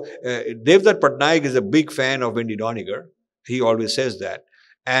 So Devdutt Patnaik is a big fan of Wendy Doniger. He always says that.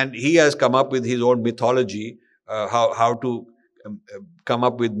 And he has come up with his own mythology, how to come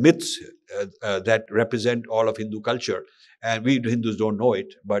up with myths that represent all of Hindu culture. And we Hindus don't know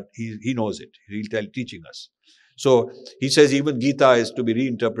it, but he knows it. He'll teaching us. So he says even Gita is to be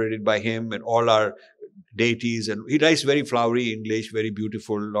reinterpreted by him and all our deities. And he writes very flowery English, very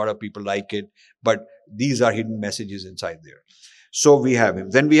beautiful. A lot of people like it. But these are hidden messages inside there. So we have him.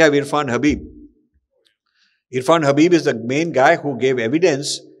 Then we have Irfan Habib. Irfan Habib is the main guy who gave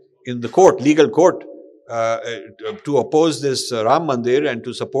evidence in the court, legal court, to oppose this Ram Mandir and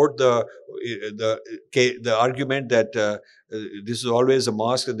to support the argument that this is always a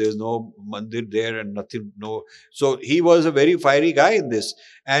mosque and there is no mandir there and nothing, no. So he was a very fiery guy in this.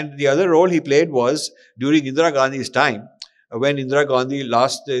 And the other role he played was during Indira Gandhi's time, when Indira Gandhi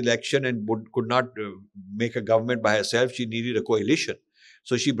lost the election and could not make a government by herself, she needed a coalition.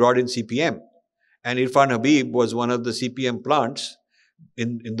 So she brought in CPM. And Irfan Habib was one of the CPM plants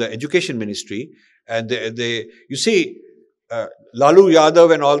in the education ministry. And you see, Lalu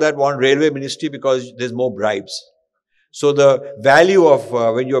Yadav and all that want railway ministry because there's more bribes. So the value of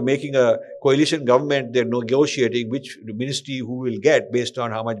when you're making a coalition government, they're negotiating which ministry who will get based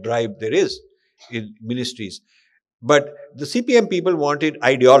on how much bribe there is in ministries. But the CPM people wanted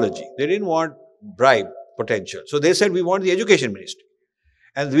ideology. They didn't want bribe potential. So they said, we want the education ministry.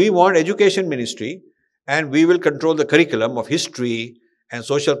 And we want education ministry, and we will control the curriculum of history and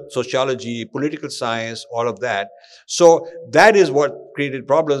sociology, political science, all of that. So that is what created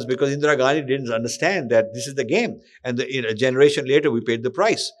problems because Indira Gandhi didn't understand that this is the game. And a generation later, we paid the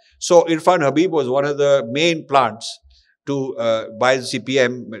price. So Irfan Habib was one of the main plants to by the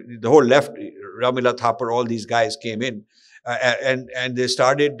CPM. The whole left, Ramila Thapar, all these guys came in and they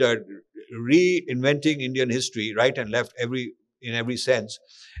started reinventing Indian history, right and left, in every sense,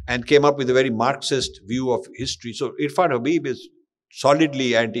 and came up with a very Marxist view of history. So Irfan Habib is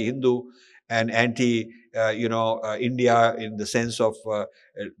solidly anti-Hindu and anti-India in the sense of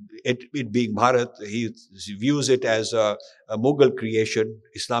it being Bharat. He views it as a Mughal creation,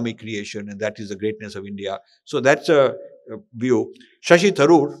 Islamic creation, and that is the greatness of India. So that's a view. Shashi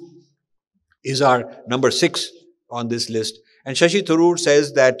Tharoor is our number 6 on this list. And Shashi Tharoor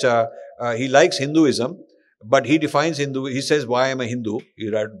says that he likes Hinduism, but he defines Hindu, he says, why am I Hindu? He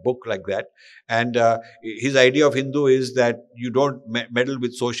wrote a book like that. And his idea of Hindu is that you don't meddle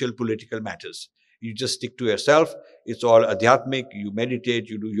with social, political matters. You just stick to yourself. It's all adhyatmic. You meditate,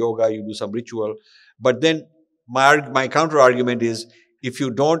 you do yoga, you do some ritual. But then my counter argument is, if you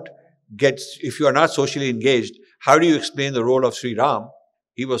are not socially engaged, how do you explain the role of Sri Ram?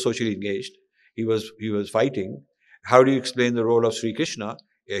 He was socially engaged. He was fighting. How do you explain the role of Sri Krishna?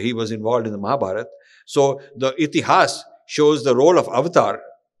 He was involved in the Mahabharata. So the Itihas shows the role of Avatar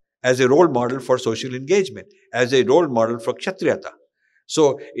as a role model for social engagement, as a role model for Kshatriyata.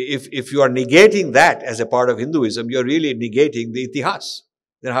 So if you are negating that as a part of Hinduism, you're really negating the Itihas.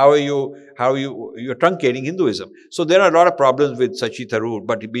 Then you're truncating Hinduism. So there are a lot of problems with Shashi Tharoor,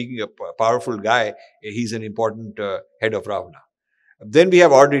 but being a powerful guy, he's an important head of Ravana. Then we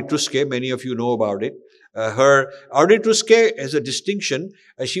have Audrey Truske. Many of you know about it. Audrey Truske is a distinction.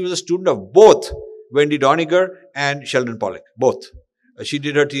 She was a student of both Wendy Doniger and Sheldon Pollock, both. She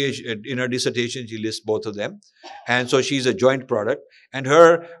did in her dissertation, she lists both of them. And so she's a joint product. And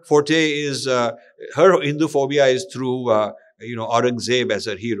her forte is, her Hinduphobia is through, Aurangzeb as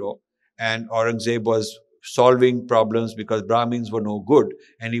her hero. And Aurangzeb was solving problems because Brahmins were no good.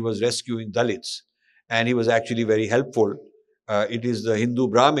 And he was rescuing Dalits. And he was actually very helpful. It is the Hindu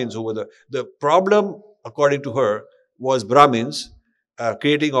Brahmins who were the problem, according to her, was Brahmins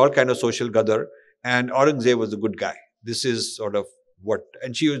creating all kind of social gadar, and Aurangzeb was the good guy. This is sort of what,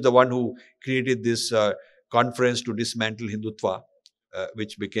 and she was the one who created this conference to dismantle Hindutva,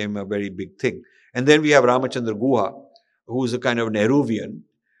 which became a very big thing. And then we have Ramachandra Guha, who is a kind of a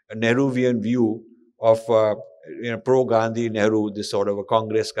Nehruvian view of pro-Gandhi, Nehru, this sort of a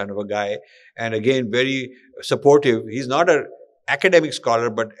Congress kind of a guy, and again very supportive. He's not an academic scholar,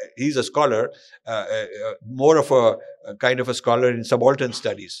 but he's a scholar, more of a kind of a scholar in subaltern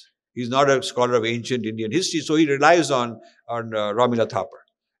studies. He's not a scholar of ancient Indian history, so he relies on Ramila Thapar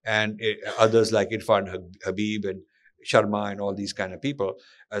and others like Irfan Habib and Sharma and all these kind of people.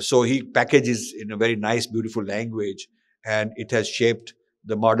 So he packages in a very nice, beautiful language, and it has shaped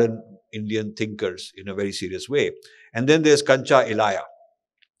the modern Indian thinkers in a very serious way. And then there's Kancha Ilaya,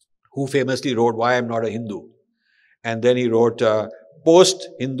 who famously wrote Why I'm Not a Hindu. And then he wrote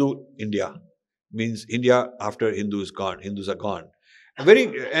Post-Hindu India, means India after Hindus are gone.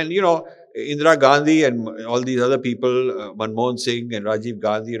 And you know, Indira Gandhi and all these other people, Manmohan Singh and Rajiv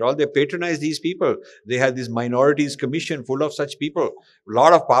Gandhi and all, they patronized these people. They had this minorities commission full of such people, a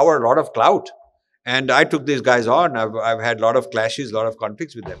lot of power, a lot of clout. And I took these guys on. I've had a lot of clashes, a lot of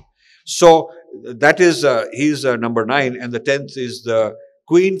conflicts with them. So that is, he's number 9. And the 10th is the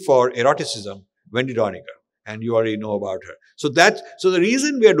queen for eroticism, Wendy Doniger. And you already know about her. So the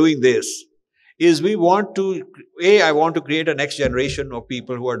reason we are doing this is we want to, I want to create a next generation of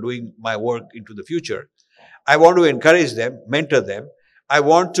people who are doing my work into the future. I want to encourage them, mentor them. I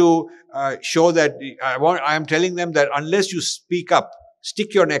want to show that, I am telling them that unless you speak up,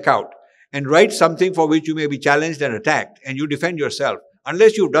 stick your neck out, and write something for which you may be challenged and attacked, and you defend yourself.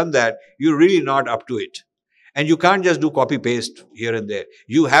 Unless you've done that, you're really not up to it. And you can't just do copy-paste here and there.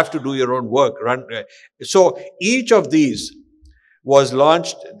 You have to do your own work. So each of these was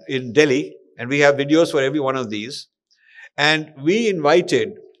launched in Delhi, and we have videos for every one of these. And we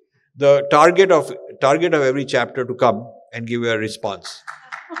invited the target of every chapter to come and give a response.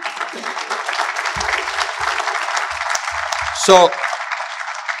 So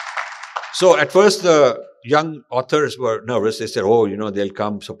at first the young authors were nervous. They said, oh, you know, they'll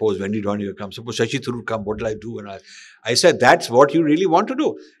come. Suppose Wendy Doniger will come. Suppose Shashi Tharoor will come. What will I do? And I said, that's what you really want to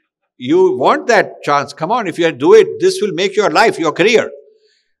do. You want that chance. Come on. If you do it, this will make your life, your career.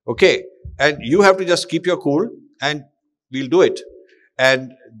 Okay. And you have to just keep your cool and we'll do it.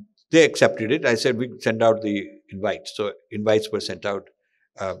 And they accepted it. I said, we send out the invites. So invites were sent out.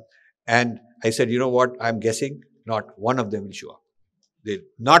 And I said, you know what? I'm guessing not one of them will show up. They're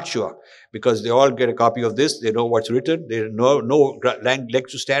not sure because they all get a copy of this. They know what's written. They know no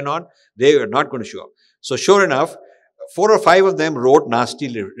legs to stand on. They are not going to show up. So sure enough, 4 or 5 of them wrote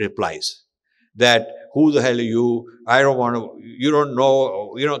nasty replies that, who the hell are you? I don't want to, you don't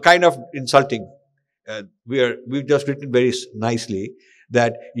know, you know, kind of insulting. We've just written very nicely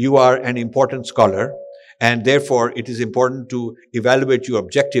that you are an important scholar and therefore it is important to evaluate you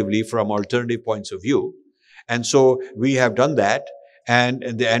objectively from alternative points of view. And so we have done that. And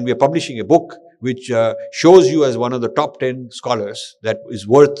we are publishing a book which shows you as one of the top 10 scholars that is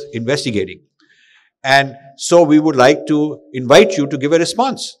worth investigating. And so we would like to invite you to give a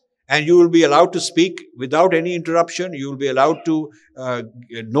response. And you will be allowed to speak without any interruption. You will be allowed to,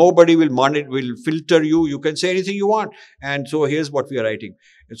 nobody will filter you. You can say anything you want. And so here's what we are writing.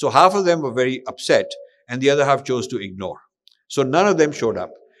 And so half of them were very upset and the other half chose to ignore. So none of them showed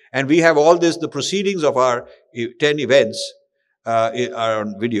up. And we have all this, the proceedings of our 10 events are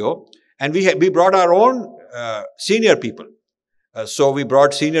on video, and we brought our own senior people. So we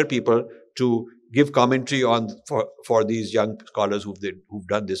brought senior people to give commentary on for these young scholars who've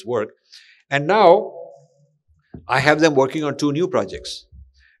done this work. And now I have them working on 2 new projects.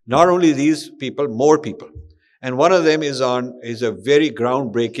 Not only these people, more people. And one of them is a very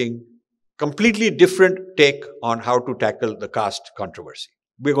groundbreaking, completely different take on how to tackle the caste controversy.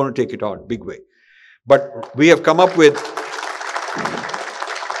 We're going to take it on big way. But we have come up with.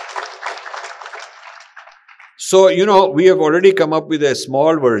 So, you know, we have already come up with a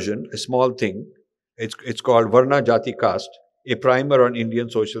small version, a small thing. It's called Varna, Jati, Caste, a primer on Indian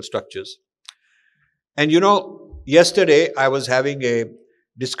social structures. And, you know, yesterday I was having a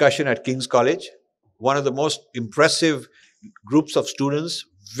discussion at King's College. One of the most impressive groups of students,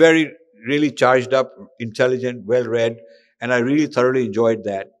 really charged up, intelligent, well-read, and I really thoroughly enjoyed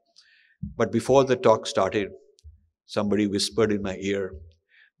that. But before the talk started, somebody whispered in my ear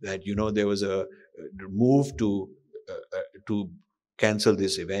that, you know, there was a move to cancel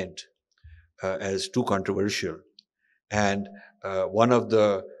this event as too controversial. And one of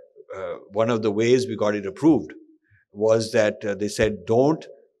the ways we got it approved was that they said, don't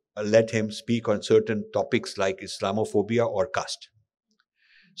let him speak on certain topics like Islamophobia or caste.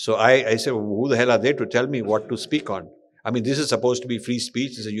 So I said, who the hell are they to tell me what to speak on? I mean, this is supposed to be free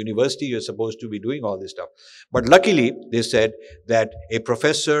speech. This is a university. You're supposed to be doing all this stuff. But luckily, they said that a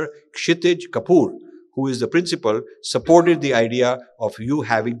professor, Kshitij Kapoor, who is the principal, supported the idea of you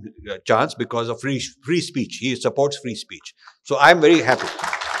having a chance because of free speech. He supports free speech. So I'm very happy.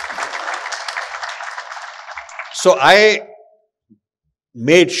 So I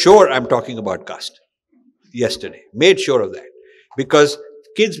made sure I'm talking about caste yesterday. Made sure of that. Because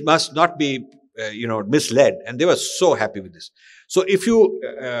kids must not be misled, and they were so happy with this. So if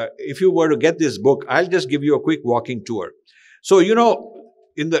you were to get this book, I'll just give you a quick walking tour. So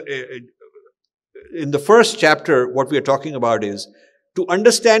in the first chapter, what we are talking about is to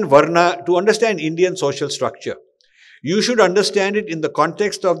understand Varna, to understand Indian social structure. You should understand it in the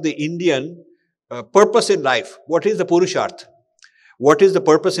context of the Indian purpose in life. What is the Purusharth? What is the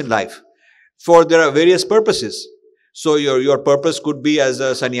purpose in life? For there are various purposes. So your purpose could be as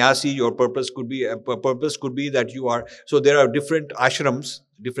a sannyasi, your purpose could be that you are, so there are different ashrams,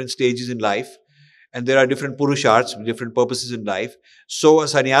 different stages in life, and there are different purusharths, different purposes in life. So a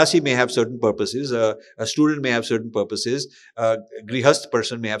sannyasi may have certain purposes, a student may have certain purposes, a grihast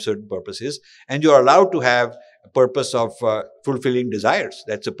person may have certain purposes, and you are allowed to have a purpose of fulfilling desires.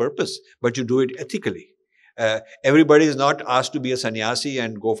 That's a purpose, but you do it ethically. Everybody is not asked to be a sannyasi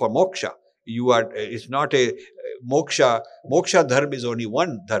and go for moksha. It's not a moksha. Moksha dharma is only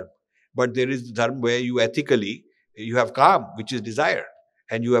one dharma, but there is dharma where you ethically, you have kam, which is desire,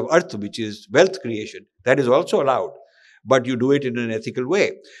 and you have arth, which is wealth creation. That is also allowed, but you do it in an ethical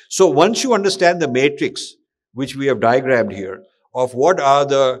way. So once you understand the matrix, which we have diagrammed here, of what are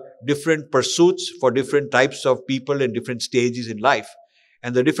the different pursuits for different types of people in different stages in life,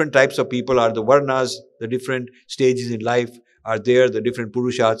 and the different types of people are the varnas, the different stages in life are there, the different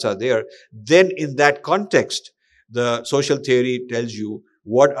purusharths are there, then in that context, the social theory tells you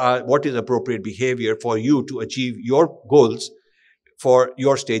what is appropriate behavior for you to achieve your goals for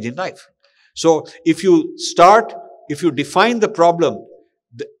your stage in life. So if you define the problem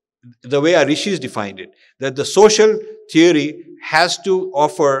the way our rishis defined it, that the social theory has to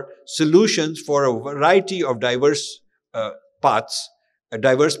offer solutions for a variety of diverse paths,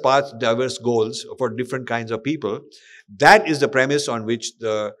 diverse goals for different kinds of people. That is the premise on which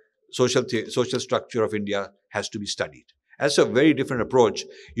the social structure of India has to be studied. That's a very different approach.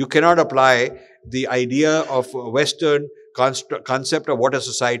 You cannot apply the idea of a Western concept of what a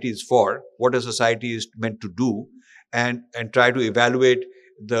society is for, what a society is meant to do, and try to evaluate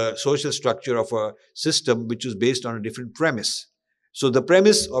the social structure of a system which is based on a different premise. So the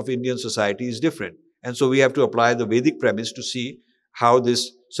premise of Indian society is different. And so we have to apply the Vedic premise to see how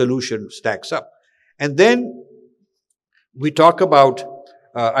this solution stacks up. And then we talk about,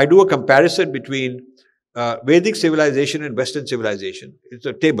 I do a comparison between Vedic civilization and Western civilization. It's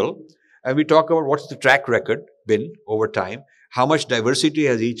a table. And we talk about what's the track record been over time, how much diversity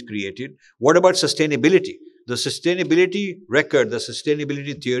has each created, what about sustainability? The sustainability record, the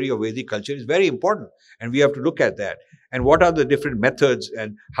sustainability theory of Vedic culture is very important, and we have to look at that. And what are the different methods,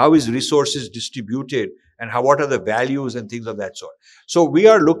 and how is resources distributed, and what are the values and things of that sort. So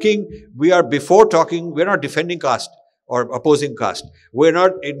we're not defending caste or opposing caste. We're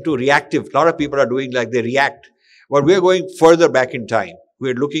not into reactive. A lot of people are doing like they react. But we're going further back in time.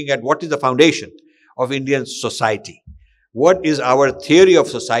 We're looking at what is the foundation of Indian society. What is our theory of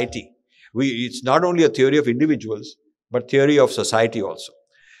society? It's not only a theory of individuals, but theory of society also.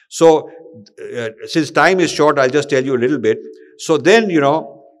 So, since time is short, I'll just tell you a little bit. So then,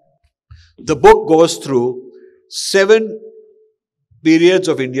 the book goes through 7 periods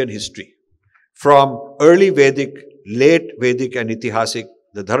of Indian history. From early Vedic, late Vedic and Itihasic,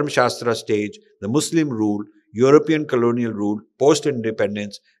 the Dharma Shastra stage, the Muslim rule, European colonial rule,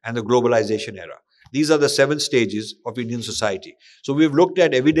 post-independence, and the globalization era. These are the 7 stages of Indian society. So we've looked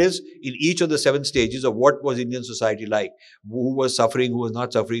at evidence in each of the 7 stages of what was Indian society like, who was suffering, who was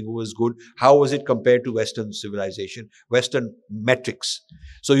not suffering, who was good, how was it compared to Western civilization, Western metrics.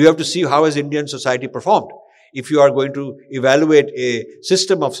 So you have to see how has Indian society performed. If you are going to evaluate a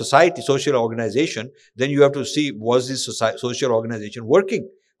system of society, social organization, then you have to see, was this social organization working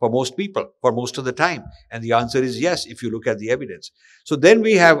for most people, for most of the time? And the answer is yes, if you look at the evidence. So then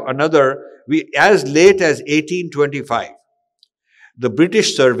we have as late as 1825, the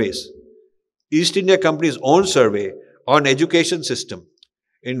British surveys, East India Company's own survey on education system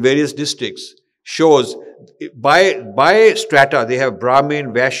in various districts shows by strata, they have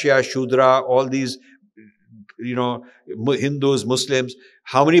Brahmin, Vaishya, Shudra, all these, Hindus, Muslims,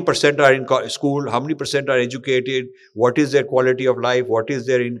 how many percent are in school, how many percent are educated, what is their quality of life, what is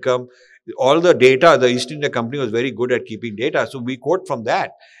their income. All the data, the East India Company was very good at keeping data, so we quote from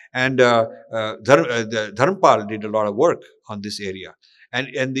that. And the Dharmpal did a lot of work on this area. And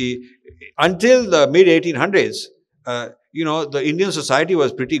until the mid 1800s, the Indian society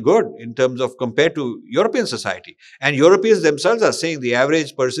was pretty good in terms of compared to European society. And Europeans themselves are saying the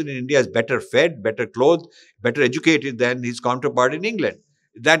average person in India is better fed, better clothed, better educated than his counterpart in England.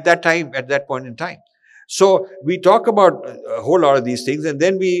 That time, at that point in time. So we talk about a whole lot of these things, and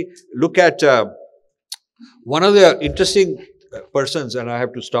then we look at one of the interesting persons, and I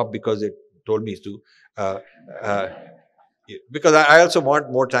have to stop because they told me to. Uh, uh, because I also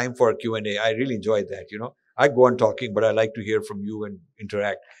want more time for Q&A. I really enjoy that, I go on talking, but I like to hear from you and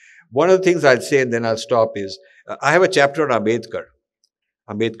interact. One of the things I'll say and then I'll stop is, I have a chapter on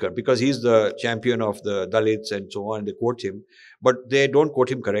Ambedkar, because he's the champion of the Dalits and so on. They quote him, but they don't quote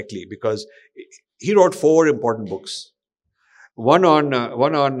him correctly, because he wrote 4 important books. One on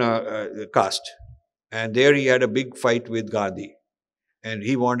caste, and there he had a big fight with Gandhi, and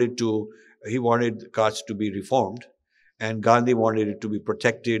he wanted caste to be reformed, and Gandhi wanted it to be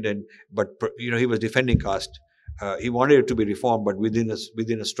protected, but he was defending caste. He wanted it to be reformed, but within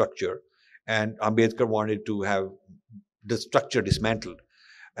a structure, and Ambedkar wanted to have the structure dismantled.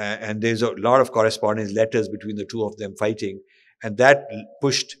 And there's a lot of correspondence, letters between the two of them fighting, and that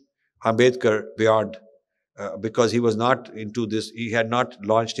pushed Ambedkar beyond, because he was not into this. He had not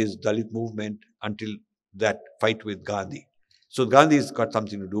launched his Dalit movement until that fight with Gandhi. So Gandhi's got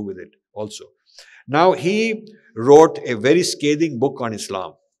something to do with it also. Now, he wrote a very scathing book on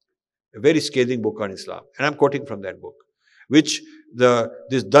Islam, and I'm quoting from that book, which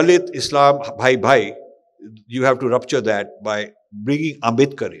this Dalit Islam bhai, you have to rupture that by bringing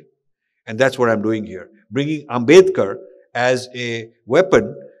Ambedkar in. And that's what I'm doing here, bringing Ambedkar as a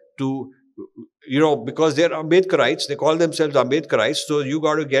weapon to, because they're Ambedkarites, they call themselves Ambedkarites, so you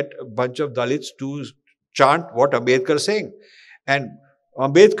got to get a bunch of Dalits to chant what Ambedkar is saying. And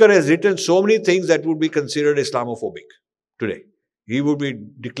Ambedkar has written so many things that would be considered Islamophobic today. He would be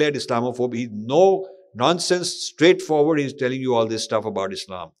declared Islamophobic. He's no nonsense, straightforward. He's telling you all this stuff about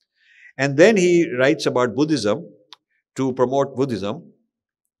Islam. And then he writes about Buddhism to promote Buddhism.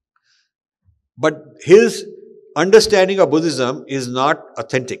 But his understanding of Buddhism is not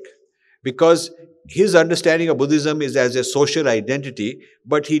authentic, because his understanding of Buddhism is as a social identity,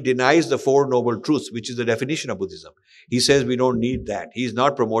 but he denies the 4 Noble Truths, which is the definition of Buddhism. He says we don't need that. He's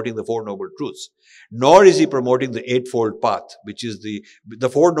not promoting the 4 Noble Truths, nor is he promoting the Eightfold Path, which is the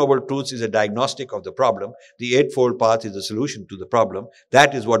 4 Noble Truths is a diagnostic of the problem. The Eightfold Path is the solution to the problem.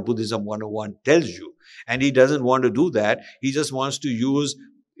 That is what Buddhism 101 tells you. And he doesn't want to do that. He just wants to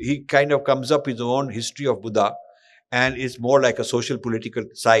he kind of comes up with his own history of Buddha, and it's more like a social political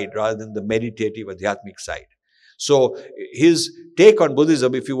side rather than the meditative adhyatmic side. So his take on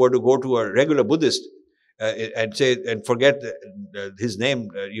Buddhism, if you were to go to a regular Buddhist and forget his name,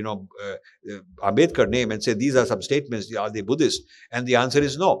 Ambedkar name, and say these are some statements, are they Buddhist? And the answer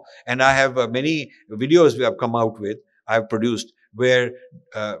is no. And I have many videos we have come out with, I have produced, where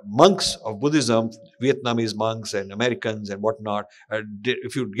monks of Buddhism, Vietnamese monks and Americans and whatnot,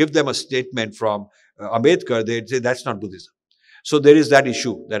 if you give them a statement from Ambedkar, they'd say that's not Buddhism. So there is that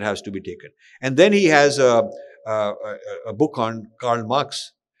issue that has to be taken. And then he has a book on Karl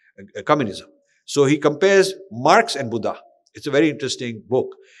Marx, communism. So he compares Marx and Buddha. It's a very interesting book.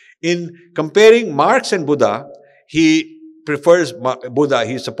 In comparing Marx and Buddha, he prefers Buddha,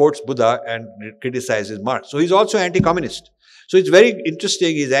 he supports Buddha and criticizes Marx. So he's also anti-communist. So it's very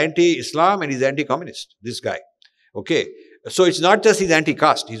interesting. He's anti-Islam and he's anti-communist, this guy. Okay. So it's not just he's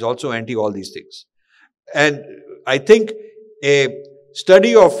anti-caste, he's also anti all these things. And I think a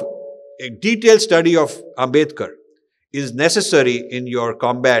detailed study of Ambedkar is necessary in your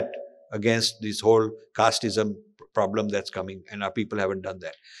combat against this whole casteism problem that's coming, and our people haven't done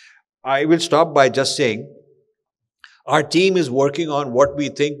that. I will stop by just saying our team is working on what we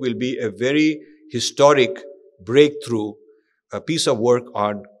think will be a very historic breakthrough, a piece of work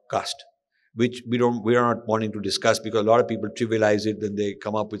on caste, which we are not wanting to discuss because a lot of people trivialize it, then they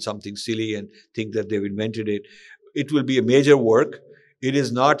come up with something silly and think that they've invented it. It will be a major work. It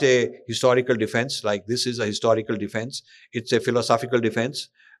is not a historical defense like this is a historical defense. It's a philosophical defense.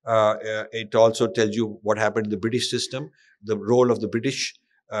 It also tells you what happened in the British system, the role of the British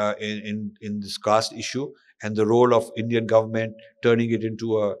in this caste issue, and the role of Indian government turning it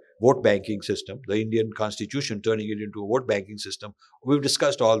into a vote banking system, the Indian constitution turning it into a vote banking system. We've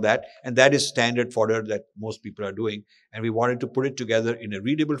discussed all that, and that is standard fodder that most people are doing, and we wanted to put it together in a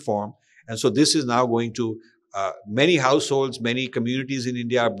readable form. And so this is now going to Many households, many communities in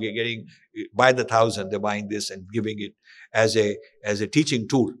India are getting by the thousand. They're buying this and giving it as a teaching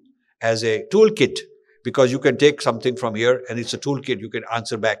tool, as a toolkit, because you can take something from here and it's a toolkit. You can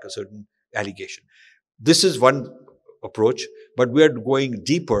answer back a certain allegation. This is one approach, but we are going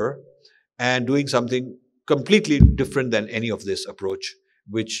deeper and doing something completely different than any of this approach,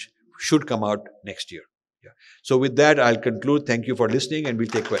 which should come out next year. Yeah. So with that, I'll conclude. Thank you for listening, and we'll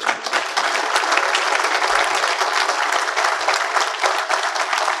take questions.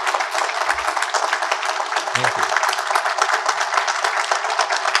 Thank you.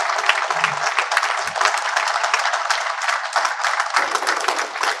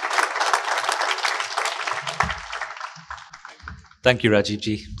 Thank you, Rajiv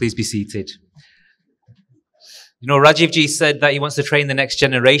Ji. Please be seated. You know, Rajiv Ji said that he wants to train the next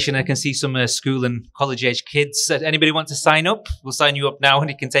generation. I can see some school and college-age kids. Anybody want to sign up? We'll sign you up now,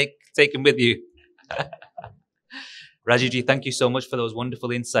 and you can take them with you. Rajiv Ji, thank you so much for those wonderful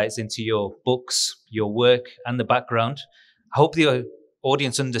insights into your books, your work, and the background. I hope the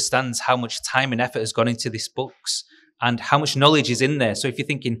audience understands how much time and effort has gone into these books and how much knowledge is in there. So if you're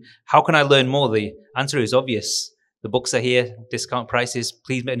thinking, how can I learn more? The answer is obvious. The books are here, discount prices.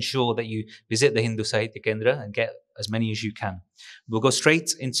 Please ensure that you visit the Hindu Sahitya Kendra and get as many as you can. We'll go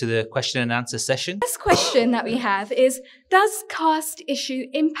straight into the question and answer session. The first question that we have is, does caste issue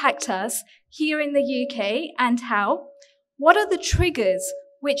impact us here in the UK, and how? What are the triggers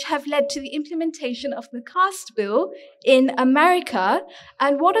which have led to the implementation of the caste bill in America?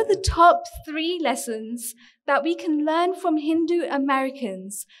 And what are the top 3 lessons that we can learn from Hindu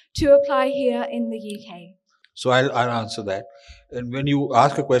Americans to apply here in the UK? So I'll answer that. And when you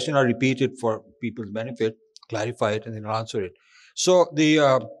ask a question, I'll repeat it for people's benefit, clarify it, and then I'll answer it. So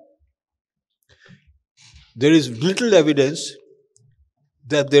there is little evidence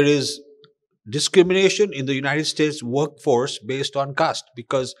that there is discrimination in the United States workforce based on caste,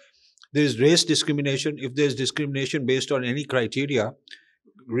 because there is race discrimination. If there is discrimination based on any criteria,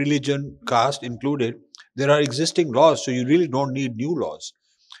 religion, caste included, there are existing laws, so you really don't need new laws.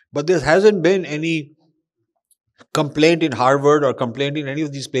 But there hasn't been any complaint in Harvard or complaint in any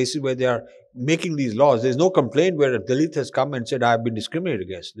of these places where they are making these laws. There's no complaint where a Dalit has come and said, I have been discriminated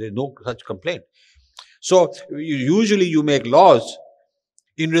against. There's no such complaint. So usually you make laws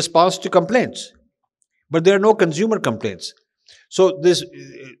in response to complaints, but there are no consumer complaints. So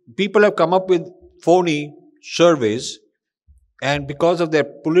people have come up with phony surveys, and because of their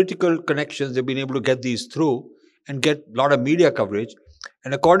political connections, they've been able to get these through and get a lot of media coverage.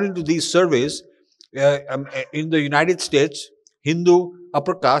 And according to these surveys, in the United States, Hindu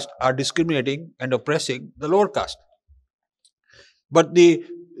upper caste are discriminating and oppressing the lower caste. But the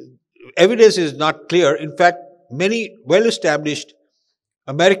evidence is not clear. In fact, many well-established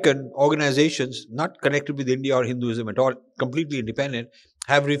American organizations, not connected with India or Hinduism at all, completely independent,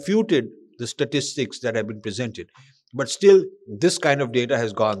 have refuted the statistics that have been presented. But still, this kind of data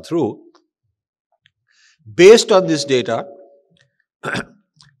has gone through. Based on this data,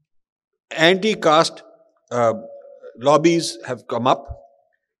 anti-caste lobbies have come up.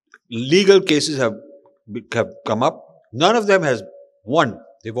 Legal cases have come up. None of them has won.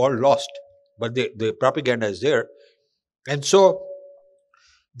 They've all lost. But the propaganda is there. And so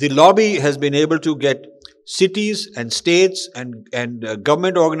the lobby has been able to get cities and states and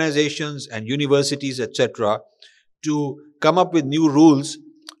government organizations and universities, etc., to come up with new rules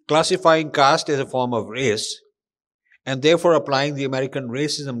classifying caste as a form of race, and therefore applying the American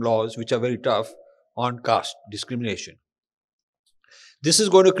racism laws, which are very tough, on caste discrimination. This is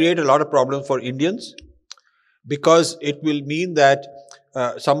going to create a lot of problems for Indians, because it will mean that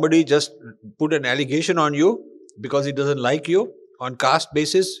somebody just put an allegation on you because he doesn't like you on caste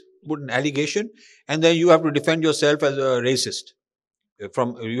basis, put an allegation, and then you have to defend yourself as a racist.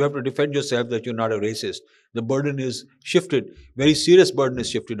 You have to defend yourself that you're not a racist. The burden is shifted. Very serious burden is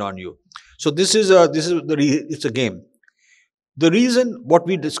shifted on you. So it's a game. The reason, what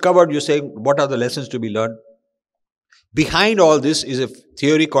we discovered, you're saying, what are the lessons to be learned? Behind all this is a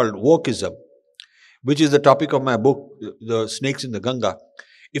theory called wokeism, which is the topic of my book, The Snakes in the Ganga.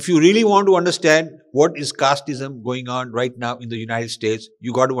 If you really want to understand what is casteism going on right now in the United States,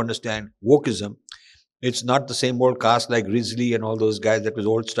 you got to understand wokeism. It's not the same old caste like Risley and all those guys. That was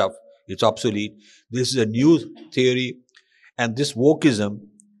old stuff. It's obsolete. This is a new theory, and this wokeism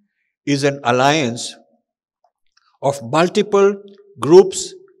is an alliance of multiple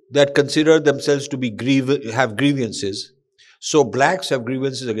groups that consider themselves to be have grievances. So blacks have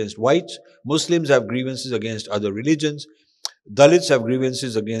grievances against whites, Muslims have grievances against other religions, Dalits have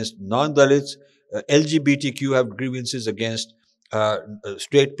grievances against non-Dalits, LGBTQ have grievances against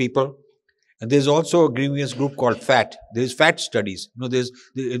straight people, And there's also a grievance group called FAT. There's FAT studies.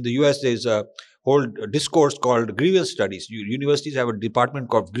 In the US, there's a whole discourse called grievance studies. Universities have a department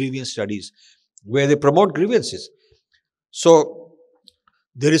called grievance studies where they promote grievances. So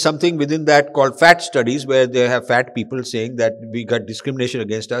there is something within that called fat studies where they have fat people saying that we got discrimination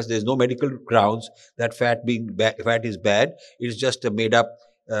against us. There's no medical grounds that fat is bad. It's just a made up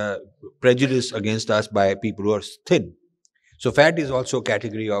prejudice against us by people who are thin. So fat is also a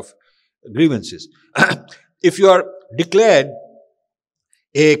category of grievances. If you are declared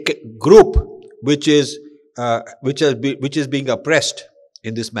a group which is being oppressed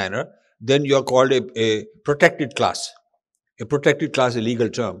in this manner, then you are called a protected class. A protected class is a legal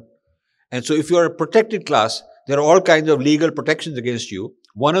term. And so if you are a protected class, there are all kinds of legal protections against you.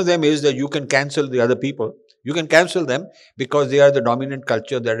 One of them is that you can cancel the other people. You can cancel them because they are the dominant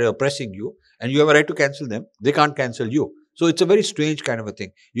culture that are oppressing you, and you have a right to cancel them. They can't cancel you. So it's a very strange kind of a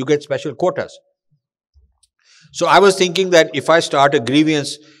thing. You get special quotas. So I was thinking that if I start a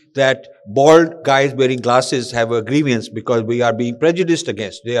grievance that bald guys wearing glasses have a grievance because we are being prejudiced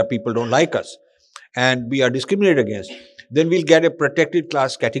against, they are people don't like us, and we are discriminated against, then we'll get a protected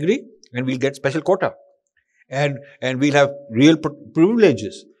class category and we'll get special quota. And we'll have real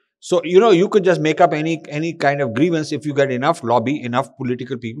privileges. So, you could just make up any kind of grievance if you get enough lobby, enough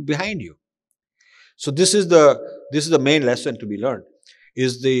political people behind you. So this is the main lesson to be learned.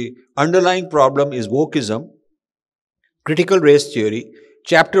 Is the underlying problem is wokeism, critical race theory.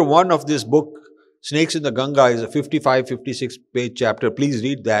 Chapter 1 of this book, Snakes in the Ganga, is a 55, 56 page chapter. Please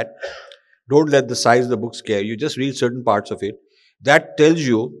read that. Don't let the size of the book scare you. Just read certain parts of it. That tells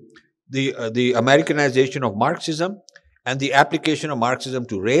you the Americanization of Marxism and the application of Marxism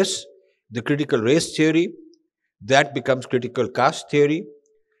to race, the critical race theory, that becomes critical caste theory,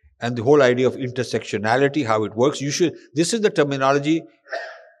 and the whole idea of intersectionality, how it works. This is the terminology.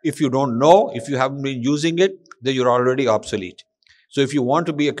 If you don't know, if you haven't been using it, then you're already obsolete. So if you want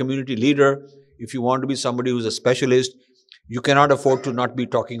to be a community leader, if you want to be somebody who's a specialist, you cannot afford to not be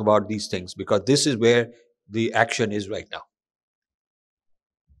talking about these things, because this is where the action is right now.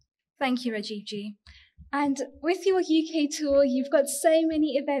 Thank you, Rajiv ji. And with your UK tour, you've got so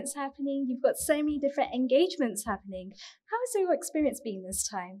many events happening, you've got so many different engagements happening. How has your experience been this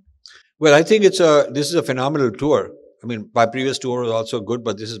time? Well, I think this is a phenomenal tour. I mean, my previous tour was also good,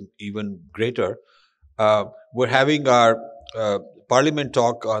 but this is even greater. We're having our Parliament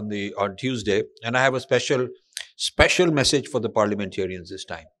talk on Tuesday, and I have a special message for the parliamentarians this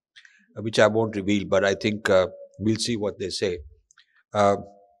time, which I won't reveal, but I think we'll see what they say.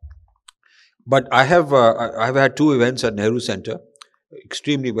 But I've had 2 events at Nehru Center,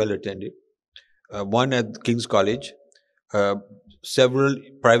 extremely well attended. One at King's College, several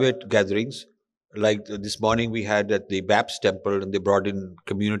private gatherings. Like this morning we had at the Baps Temple, and they brought in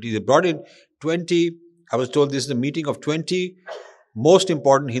community. They brought in 20. I was told this is a meeting of 20 most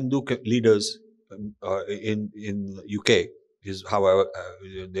important Hindu leaders in UK. Is how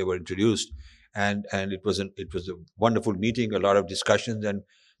they were introduced, and it was a wonderful meeting. A lot of discussions, and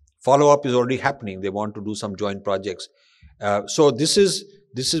follow-up is already happening. They want to do some joint projects. So this is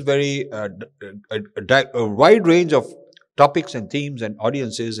very a wide range of topics and themes and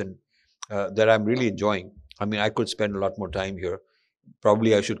audiences, and that I'm really enjoying. I mean, I could spend a lot more time here.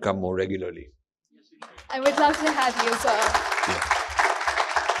 Probably I should come more regularly. I would love to have you as well. Yeah.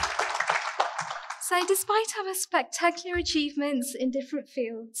 So despite our spectacular achievements in different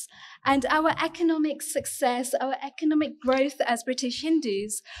fields and our economic success, our economic growth as British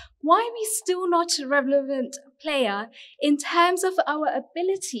Hindus, why are we still not a relevant player in terms of our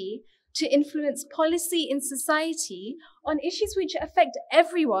ability to influence policy in society on issues which affect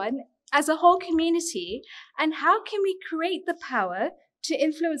everyone as a whole community? And how can we create the power to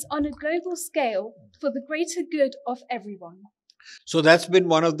influence on a global scale for the greater good of everyone? So that's been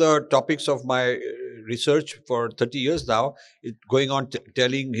one of the topics of my research for 30 years now, going on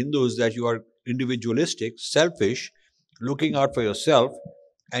telling Hindus that you are individualistic, selfish, looking out for yourself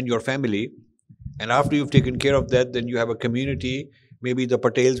and your family. And after you've taken care of that, then you have a community. Maybe the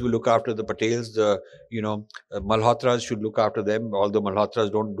Patels will look after the Patels, Malhotras should look after them, although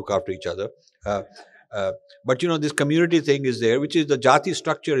Malhotras don't look after each other. But this community thing is there, which is the Jati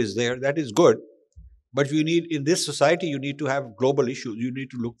structure is there. That is good. But in this society, you need to have global issues. You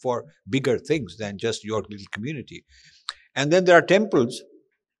need to look for bigger things than just your little community. And then there are temples.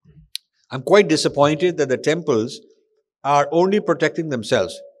 I'm quite disappointed that the temples are only protecting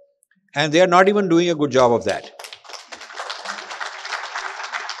themselves. And they are not even doing a good job of that.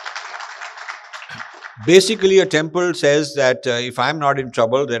 Basically, a temple says that if I'm not in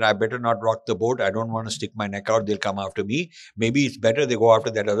trouble, then I better not rock the boat. I don't want to stick my neck out. They'll come after me. Maybe it's better they go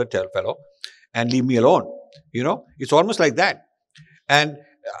after that other fellow. and leave me alone. You know, it's almost like that. And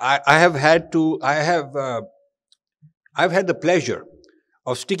I have had to, I've had the pleasure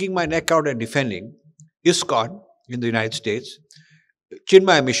of sticking my neck out and defending ISKCON in the United States,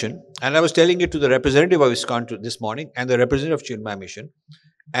 Chinmaya Mission, and I was telling it to the representative of ISKCON this morning and the representative of Chinmaya Mission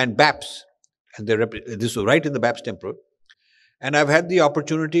and BAPS, and this was right in the BAPS temple. And I've had the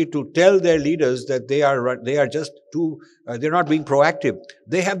opportunity to tell their leaders that they are just too, they're not being proactive.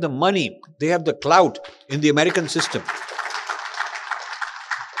 They have the money, they have the clout in the American system.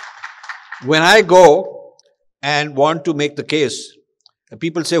 When I go and want to make the case,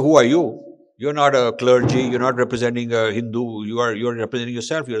 people say, "Who are you? You're not a clergy, you're not representing a Hindu, you're representing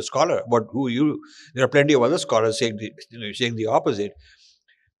yourself, you're a scholar. But who are you?" There are plenty of other scholars saying the opposite.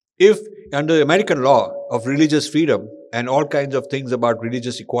 If under the American law of religious freedom and all kinds of things about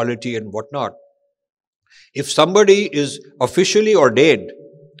religious equality and whatnot, if somebody is officially ordained,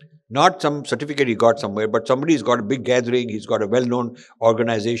 not some certificate he got somewhere, but somebody's got a big gathering, he's got a well-known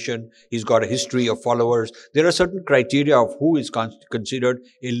organization, he's got a history of followers, there are certain criteria of who is considered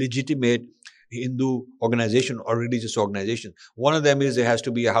a legitimate Hindu organization or religious organization. One of them is there has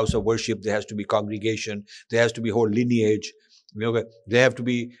to be a house of worship, there has to be congregation, there has to be whole lineage, there have to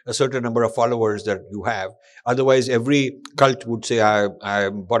be a certain number of followers that you have. Otherwise, every cult would say, I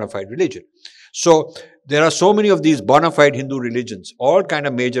am bona fide religion. So there are so many of these bona fide Hindu religions, all kind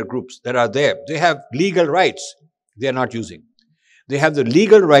of major groups that are there. They have legal rights they are not using. They have the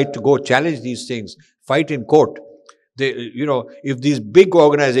legal right to go challenge these things, fight in court. They, if these big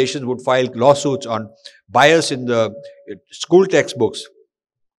organizations would file lawsuits on bias in the school textbooks,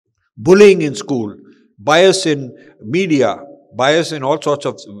 bullying in school, bias in media, bias in all sorts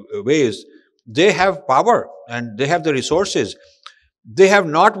of ways, they have power and they have the resources. They have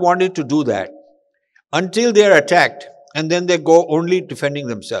not wanted to do that until they are attacked, and then they go only defending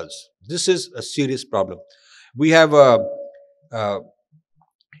themselves. This is a serious problem. We have a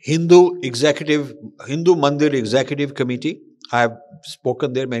Hindu Mandir Executive Committee. I have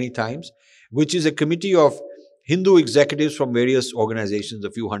spoken there many times, which is a committee of Hindu executives from various organizations,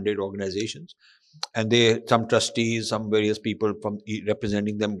 a few hundred organizations, and some trustees, some various people from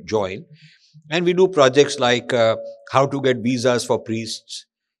representing them join. And we do projects like how to get visas for priests,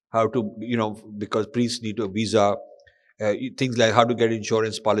 how to, because priests need a visa, things like how to get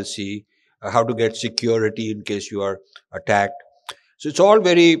insurance policy, how to get security in case you are attacked. So it's all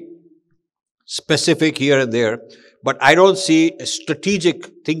very specific here and there, but I don't see a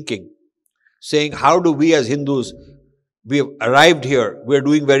strategic thinking saying, how do we as Hindus, we have arrived here, we're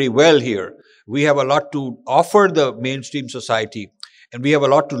doing very well here, we have a lot to offer the mainstream society, and we have a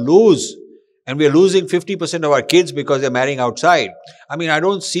lot to lose, and we're losing 50% of our kids because they're marrying outside. I mean, I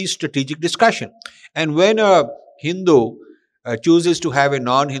don't see strategic discussion. And when a Hindu chooses to have a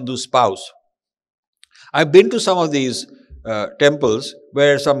non-Hindu spouse, I've been to some of these temples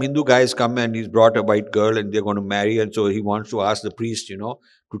where some Hindu guys come and he's brought a white girl and they're going to marry, and so he wants to ask the priest, to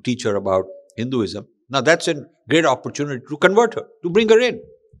teach her about Hinduism. Now that's a great opportunity to convert her, to bring her in.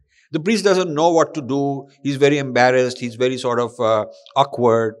 The priest doesn't know what to do. He's very embarrassed. He's very sort of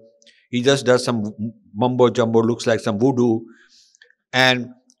awkward. He just does some mumbo jumbo, looks like some voodoo.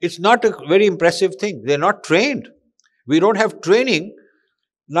 And it's not a very impressive thing. They're not trained. We don't have training.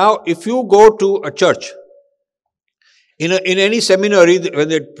 Now, if you go to a church, in any seminary,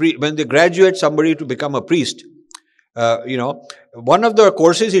 when they graduate somebody to become a priest, one of the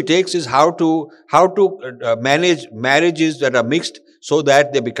courses he takes is how to manage marriages that are mixed so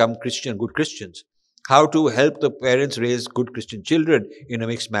that they become good Christians. How to help the parents raise good Christian children in a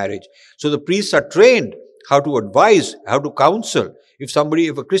mixed marriage. So the priests are trained how to advise, how to counsel.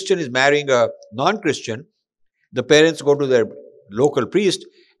 If a Christian is marrying a non-Christian, the parents go to their local priest,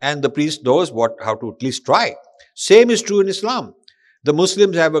 and the priest knows how to at least try. Same is true in Islam. The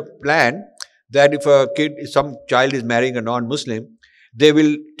Muslims have a plan that if some child is marrying a non-Muslim, they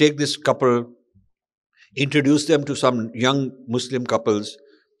will take this couple, introduce them to some young Muslim couples,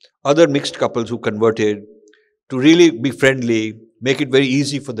 other mixed couples who converted, to really be friendly, make it very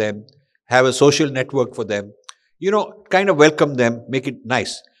easy for them, have a social network for them, kind of welcome them, make it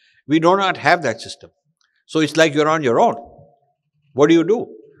nice. We do not have that system. So it's like you're on your own. What do you do?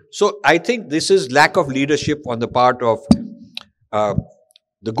 So I think this is lack of leadership on the part of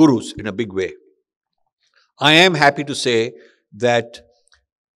the gurus in a big way. I am happy to say that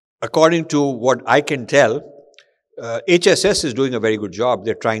according to what I can tell, HSS is doing a very good job.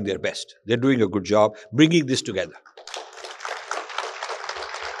 They're trying their best. They're doing a good job bringing this together.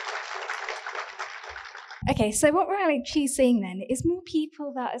 Okay, so what we're actually seeing then is more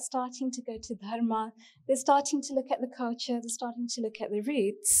people that are starting to go to Dharma, they're starting to look at the culture, they're starting to look at the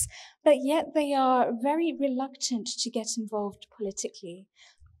roots, but yet they are very reluctant to get involved politically.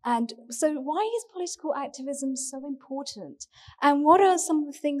 And so why is political activism so important? And what are some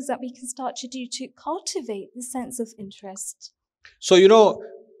of the things that we can start to do to cultivate the sense of interest? So,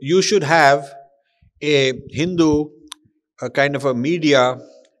 you should have a Hindu kind of a media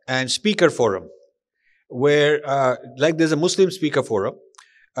and speaker forum where, like there's a Muslim speaker forum.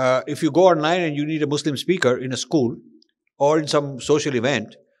 If you go online and you need a Muslim speaker in a school or in some social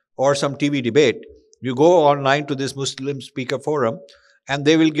event or some TV debate, you go online to this Muslim speaker forum and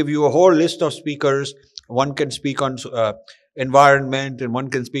they will give you a whole list of speakers. One can speak on environment, and one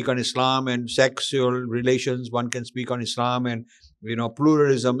can speak on Islam and sexual relations. One can speak on Islam and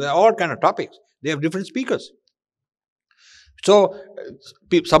pluralism. All kind of topics. They have different speakers. So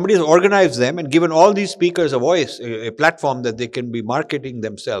somebody has organized them and given all these speakers a voice, a platform that they can be marketing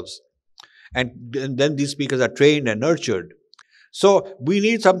themselves. And then these speakers are trained and nurtured. So we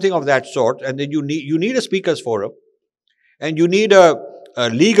need something of that sort. And then you need a speakers forum, and you need a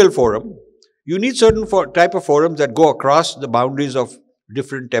legal forum. You need certain type of forums that go across the boundaries of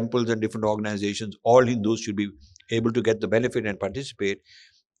different temples and different organizations. All Hindus should be able to get the benefit and participate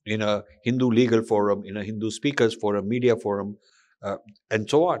in a Hindu legal forum, in a Hindu speakers forum, media forum, and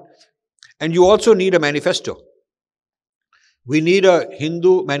so on. And you also need a manifesto. We need a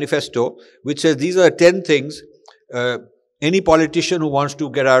Hindu manifesto which says these are 10 things. Any politician who wants to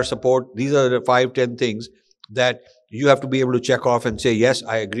get our support, these are the 5, 10 things that you have to be able to check off and say, yes,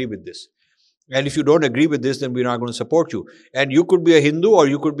 I agree with this. And if you don't agree with this, then we're not going to support you. And you could be a Hindu, or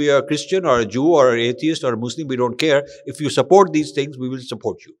you could be a Christian, or a Jew, or an atheist, or a Muslim. We don't care. If you support these things, we will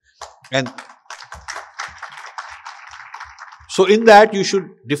support you. And so in that, you should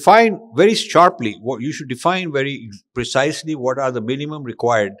define very sharply, you should define very precisely what are the minimum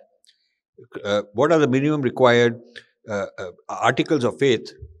required, articles of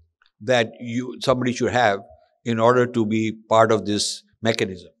faith that somebody should have in order to be part of this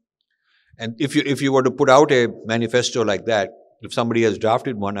mechanism. And if you were to put out a manifesto like that, if somebody has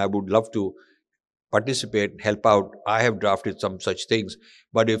drafted one, I would love to participate, help out. I have drafted some such things.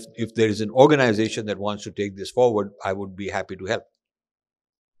 But if there is an organization that wants to take this forward, I would be happy to help.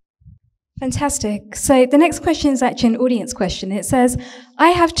 Fantastic. So the next question is actually an audience question. It says, I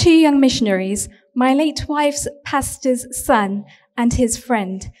have 2 young missionaries, my late wife's pastor's son and his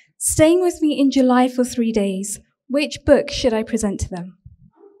friend, staying with me in July for 3 days. Which book should I present to them?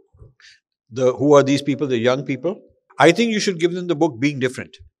 Who are these people, the young people? I think you should give them the book Being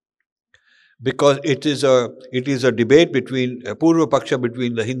Different. Because it is a debate between, a Purva Paksha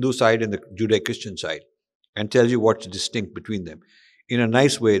between the Hindu side and the Judeo-Christian side, and tells you what's distinct between them. In a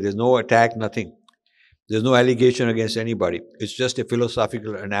nice way, there's no attack, nothing. There's no allegation against anybody. It's just a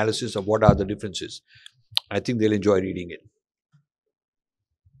philosophical analysis of what are the differences. I think they'll enjoy reading it.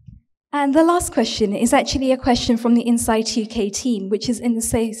 And the last question is actually a question from the Inside UK team, which is in the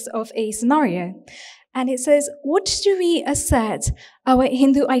sense of a scenario. And it says, what do we assert our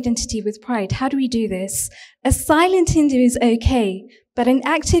Hindu identity with pride? How do we do this? A silent Hindu is okay, but an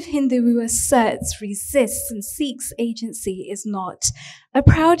active Hindu who asserts, resists, and seeks agency is not. A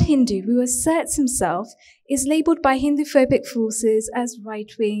proud Hindu who asserts himself is labeled by Hinduphobic forces as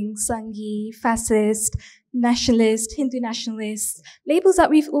right-wing, Sanghi, fascist, nationalist, Hindu nationalist, labels that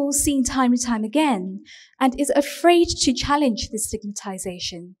we've all seen time and time again, and is afraid to challenge this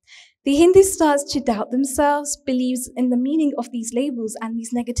stigmatization. The Hindu starts to doubt themselves, believes in the meaning of these labels and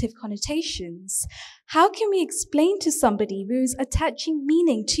these negative connotations. How can we explain to somebody who's attaching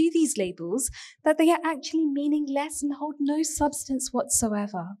meaning to these labels that they are actually meaningless and hold no substance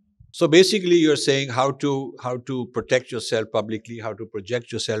whatsoever? So basically, you're saying how to protect yourself publicly, how to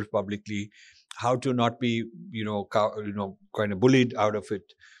project yourself publicly, how to not be kind of bullied out of it.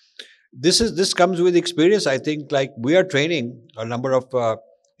 This comes with experience. I think, like, we are training a number of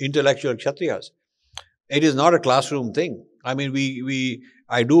intellectual Kshatriyas. It is not a classroom thing. I mean,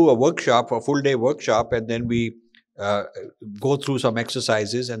 I do a workshop, a full day workshop, and then we go through some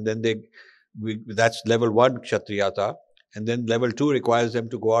exercises, and then that's level 1 Kshatriyata, and then level 2 requires them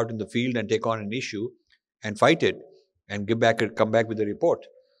to go out in the field and take on an issue and fight it and come back with a report.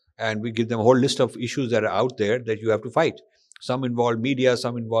 And we give them a whole list of issues that are out there that you have to fight. Some involve media,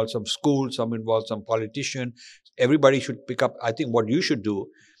 some involve some school, some involve some politician. Everybody should pick up. I think what you should do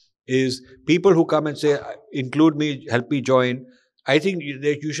is people who come and say, include me, help me join. I think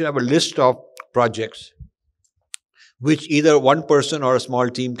you should have a list of projects which either one person or a small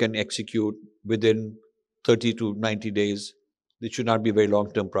team can execute within 30 to 90 days, It should not be a very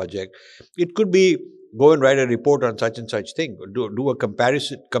long-term project. It could be go and write a report on such and such thing. Do a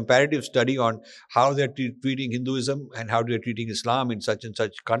comparative study on how they're treating Hinduism and how they're treating Islam in such and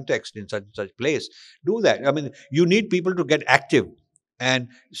such context, in such and such place. Do that. I mean, you need people to get active and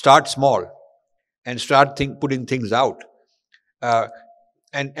start small and start putting things out.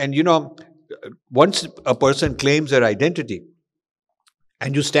 And you know, once a person claims their identity,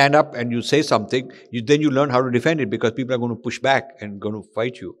 and you stand up and you say something, then you learn how to defend it, because people are going to push back and going to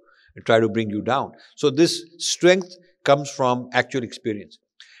fight you and try to bring you down. So this strength comes from actual experience.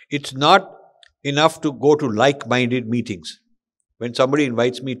 It's not enough to go to like-minded meetings. When somebody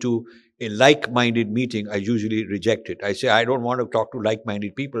invites me to a like-minded meeting, I usually reject it. I say, I don't want to talk to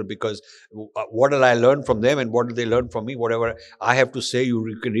like-minded people, because what will I learn from them and what will they learn from me? Whatever I have to say,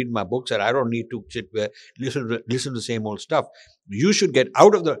 you can read my books, and I don't need to sit there, listen to the same old stuff. You should get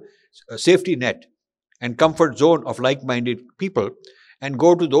out of the safety net and comfort zone of like-minded people and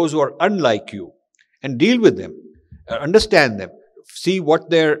go to those who are unlike you and deal with them, understand them, see what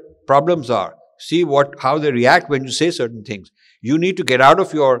their problems are, see how they react when you say certain things. You need to get out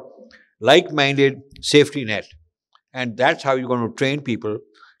of your like-minded safety net. And that's how you're going to train people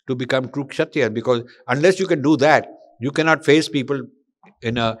to become true Kshatriyas, because unless you can do that, you cannot face people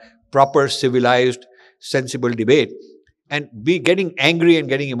in a proper, civilized, sensible debate. And getting angry and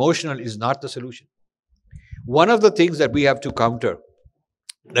getting emotional is not the solution. One of the things that we have to counter,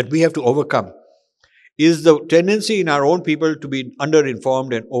 that we have to overcome, is the tendency in our own people to be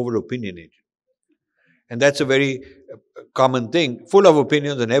under-informed and over-opinionated. And that's a very common thing, full of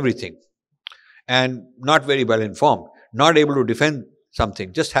opinions and everything, and not very well informed, not able to defend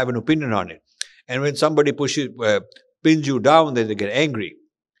something, just have an opinion on it. And when somebody pins you down, then they get angry.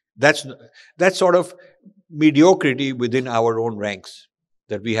 That's sort of mediocrity within our own ranks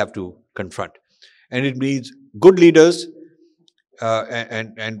that we have to confront. And it needs good leaders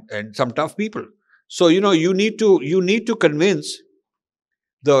and some tough people. So, you know, you need to convince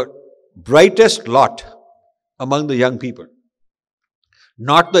the brightest lot among the young people,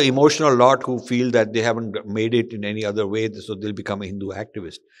 not the emotional lot who feel that they haven't made it in any other way, so they'll become a Hindu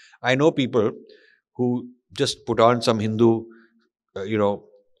activist. I know people who just put on some Hindu,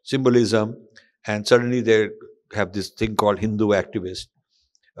 symbolism, and suddenly they have this thing called Hindu activist,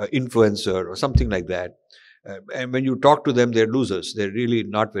 influencer, or something like that. And when you talk to them, they're losers. They're really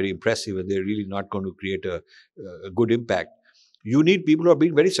not very impressive, and they're really not going to create a good impact. You need people who are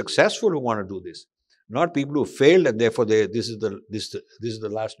being very successful who want to do this, not people who failed and therefore this is the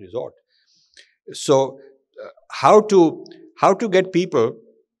last resort. So, how to get people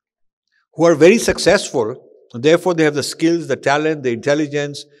who are very successful, and therefore they have the skills, the talent, the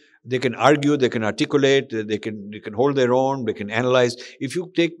intelligence. They can argue, they can articulate, they can hold their own, they can analyze. If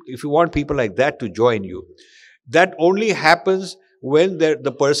you want people like that to join you, that only happens when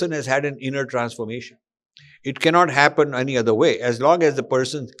the person has had an inner transformation. It cannot happen any other way. As long as the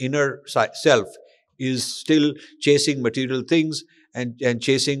person's inner self is still chasing material things and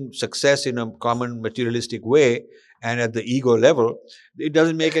chasing success in a common materialistic way and at the ego level, it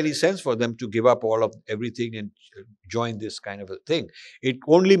doesn't make any sense for them to give up all of everything and join this kind of a thing. It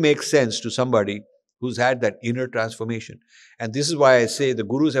only makes sense to somebody who's had that inner transformation. And this is why I say the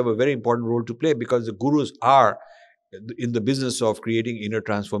gurus have a very important role to play, because the gurus are in the business of creating inner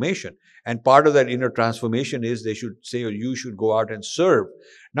transformation. And part of that inner transformation is they should say, you should go out and serve.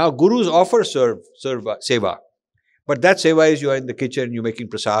 Now, gurus offer seva. But that seva is you are in the kitchen, you're making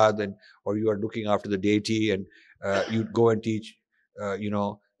prasad, or you are looking after the deity, and you go and teach,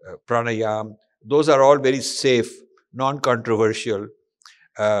 pranayam. Those are all very safe, non-controversial,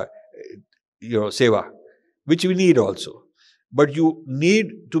 seva, which we need also. But you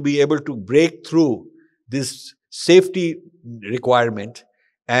need to be able to break through this safety requirement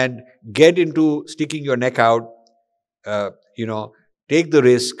and get into sticking your neck out, take the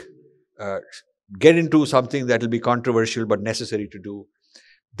risk, get into something that will be controversial but necessary to do.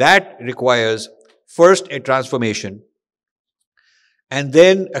 That requires first a transformation and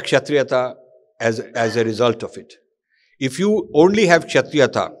then a Kshatriyata as a result of it. If you only have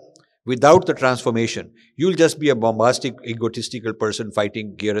Kshatriyata without the transformation, you'll just be a bombastic, egotistical person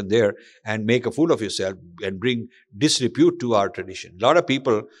fighting here and there and make a fool of yourself and bring disrepute to our tradition. A lot of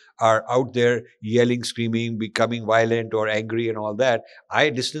people are out there yelling, screaming, becoming violent or angry and all that. I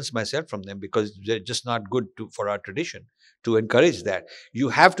distance myself from them because they're just not good for our tradition to encourage that. You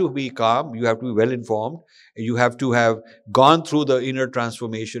have to be calm, you have to be well informed, you have to have gone through the inner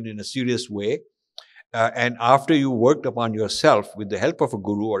transformation in a serious way. And after you worked upon yourself with the help of a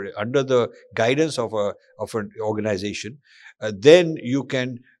guru or under the guidance of an organization, then you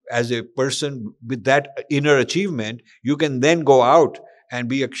can as a person with that inner achievement, you can then go out and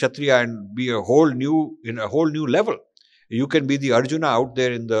be a Kshatriya and be a whole new level. You can be the Arjuna out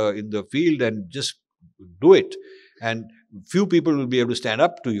there in the field and just do it. And few people will be able to stand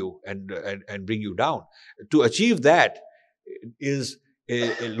up to you and bring you down. To achieve that is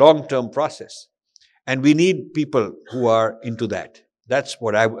a long-term process. And we need people who are into that. That's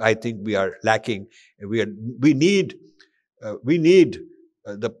what I think we are lacking. We need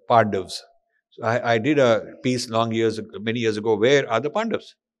the Pandavas. So I did a piece many years ago. Where are the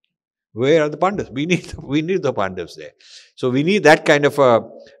Pandavas? Where are the Pandavas? We need the Pandavas there. So we need that kind of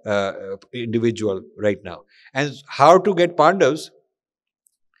a individual right now. And how to get Pandavas?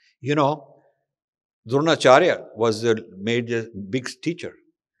 You know, Dronacharya was the major big teacher.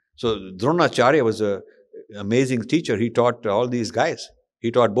 So Dronacharya was an amazing teacher. He taught all these guys.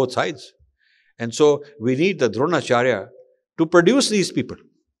 He taught both sides. And so we need the Dronacharya to produce these people.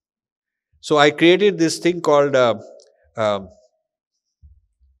 So I created this thing called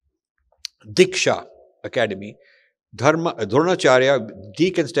Diksha Academy. Dronacharya,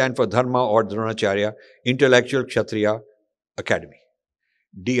 D can stand for Dharma or Dronacharya, Intellectual Kshatriya Academy.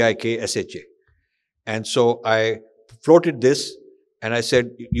 DIKSHA. And so I floated this and I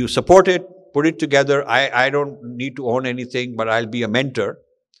said, you support it, put it together. I don't need to own anything, but I'll be a mentor.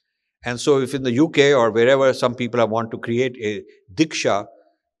 And so if in the UK or wherever some people want to create a Diksha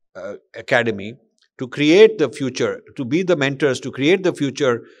Academy to create the future, to be the mentors, to create the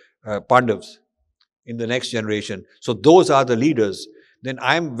future Pandavas in the next generation. So those are the leaders. Then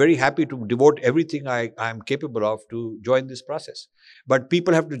I'm very happy to devote everything I'm capable of to join this process. But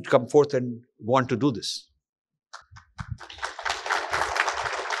people have to come forth and want to do this.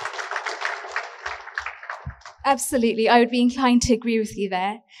 Absolutely, I would be inclined to agree with you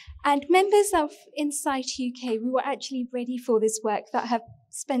there. And members of Insight UK, we were actually ready for this work that have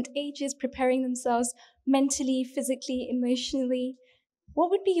spent ages preparing themselves mentally, physically, emotionally.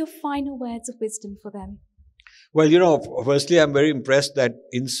 What would be your final words of wisdom for them? Well, you know, firstly, I'm very impressed that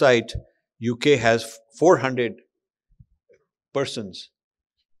Insight UK has 400 persons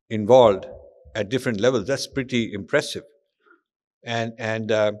involved at different levels. That's pretty impressive. And in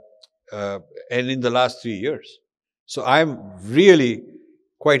the last 3 years. So I'm really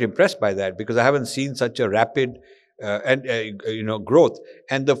quite impressed by that because I haven't seen such a rapid growth.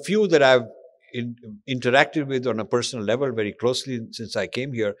 And the few that I've interacted with on a personal level very closely since I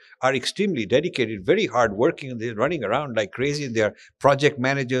came here are extremely dedicated, very hard working, and they're running around like crazy. They are project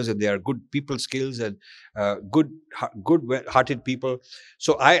managers and they are good people skills and good-hearted people.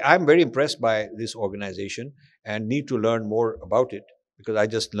 So I'm very impressed by this organization and need to learn more about it because I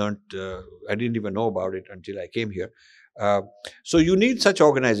just learned, I didn't even know about it until I came here. So you need such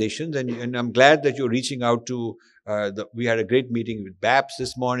organizations, and I'm glad that you're reaching out to. We had a great meeting with BAPS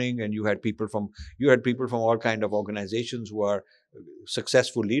this morning, and you had people from all kind of organizations who are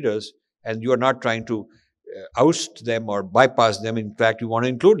successful leaders, and you are not trying to oust them or bypass them. In fact, you want to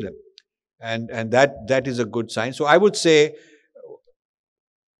include them, and that is a good sign. So I would say,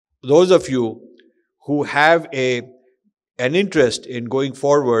 those of you who have an interest in going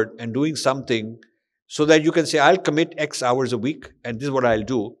forward and doing something, so that you can say, I'll commit X hours a week and this is what I'll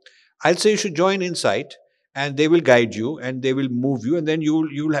do. I'll say you should join Insight and they will guide you and they will move you and then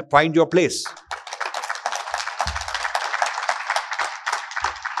you'll find your place.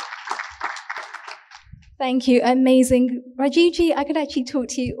 Thank you. Amazing. Rajivji, I could actually talk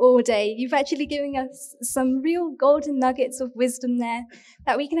to you all day. You've actually given us some real golden nuggets of wisdom there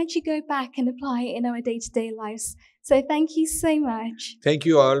that we can actually go back and apply in our day-to-day lives. So thank you so much. Thank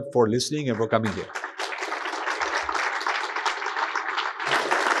you all for listening and for coming here.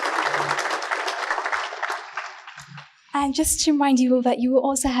 And just to remind you all that you will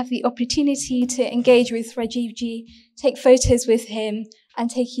also have the opportunity to engage with Rajivji, take photos with him, and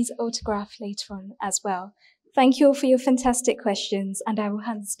take his autograph later on as well. Thank you all for your fantastic questions, and I will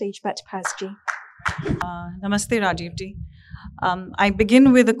hand the stage back to Pazji. Namaste, Rajivji. I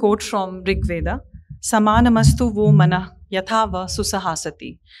begin with a quote from Rig Veda, Samanamastu vo mana yathava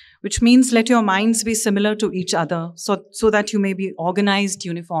susahasati, which means let your minds be similar to each other so that you may be organized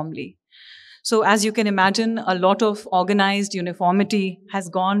uniformly. So as you can imagine, a lot of organized uniformity has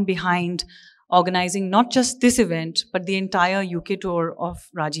gone behind organizing not just this event, but the entire UK tour of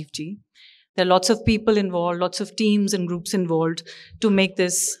Rajivji. There are lots of people involved, lots of teams and groups involved to make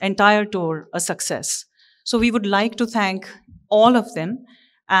this entire tour a success. So we would like to thank all of them.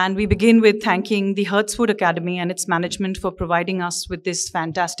 And we begin with thanking the Hertzwood Academy and its management for providing us with this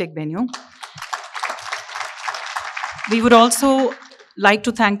fantastic venue. We would also like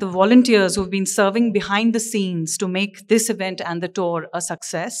to thank the volunteers who've been serving behind the scenes to make this event and the tour a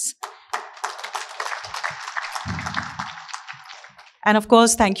success. And of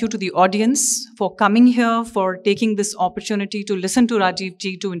course, thank you to the audience for coming here, for taking this opportunity to listen to Rajiv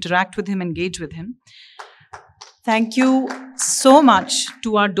ji, to interact with him, engage with him. Thank you so much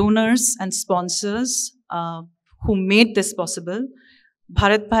to our donors and sponsors who made this possible.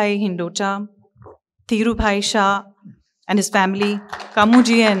 Bharat Bhai Hindota, Thiru Bhai Shah and his family,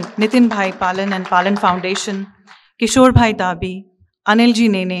 Kamuji and Nitin Bhai Palan and Palan Foundation, Kishore Bhai Dabi, Anil ji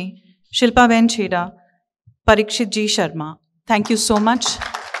Nene, Shilpa Ben Chheda, Parikshit ji Sharma. Thank you so much.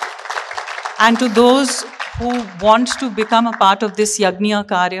 And to those who want to become a part of this Yagniya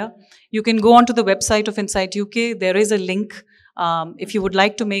Karya, you can go onto the website of Insight UK. There is a link. If you would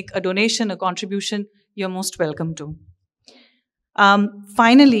like to make a donation, a contribution, you're most welcome to.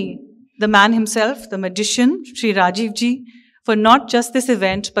 Finally, the man himself, the magician, Sri Rajiv ji, for not just this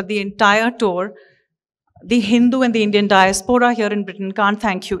event, but the entire tour, the Hindu and the Indian diaspora here in Britain can't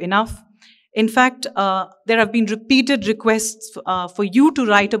thank you enough. In fact, there have been repeated requests for you to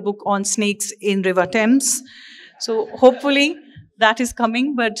write a book on snakes in River Thames. So hopefully that is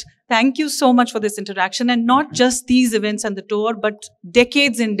coming, but thank you so much for this interaction, and not just these events and the tour, but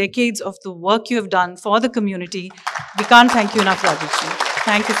decades and decades of the work you have done for the community. We can't thank you enough, Rajiv ji.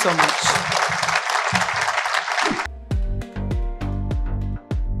 Thank you so much.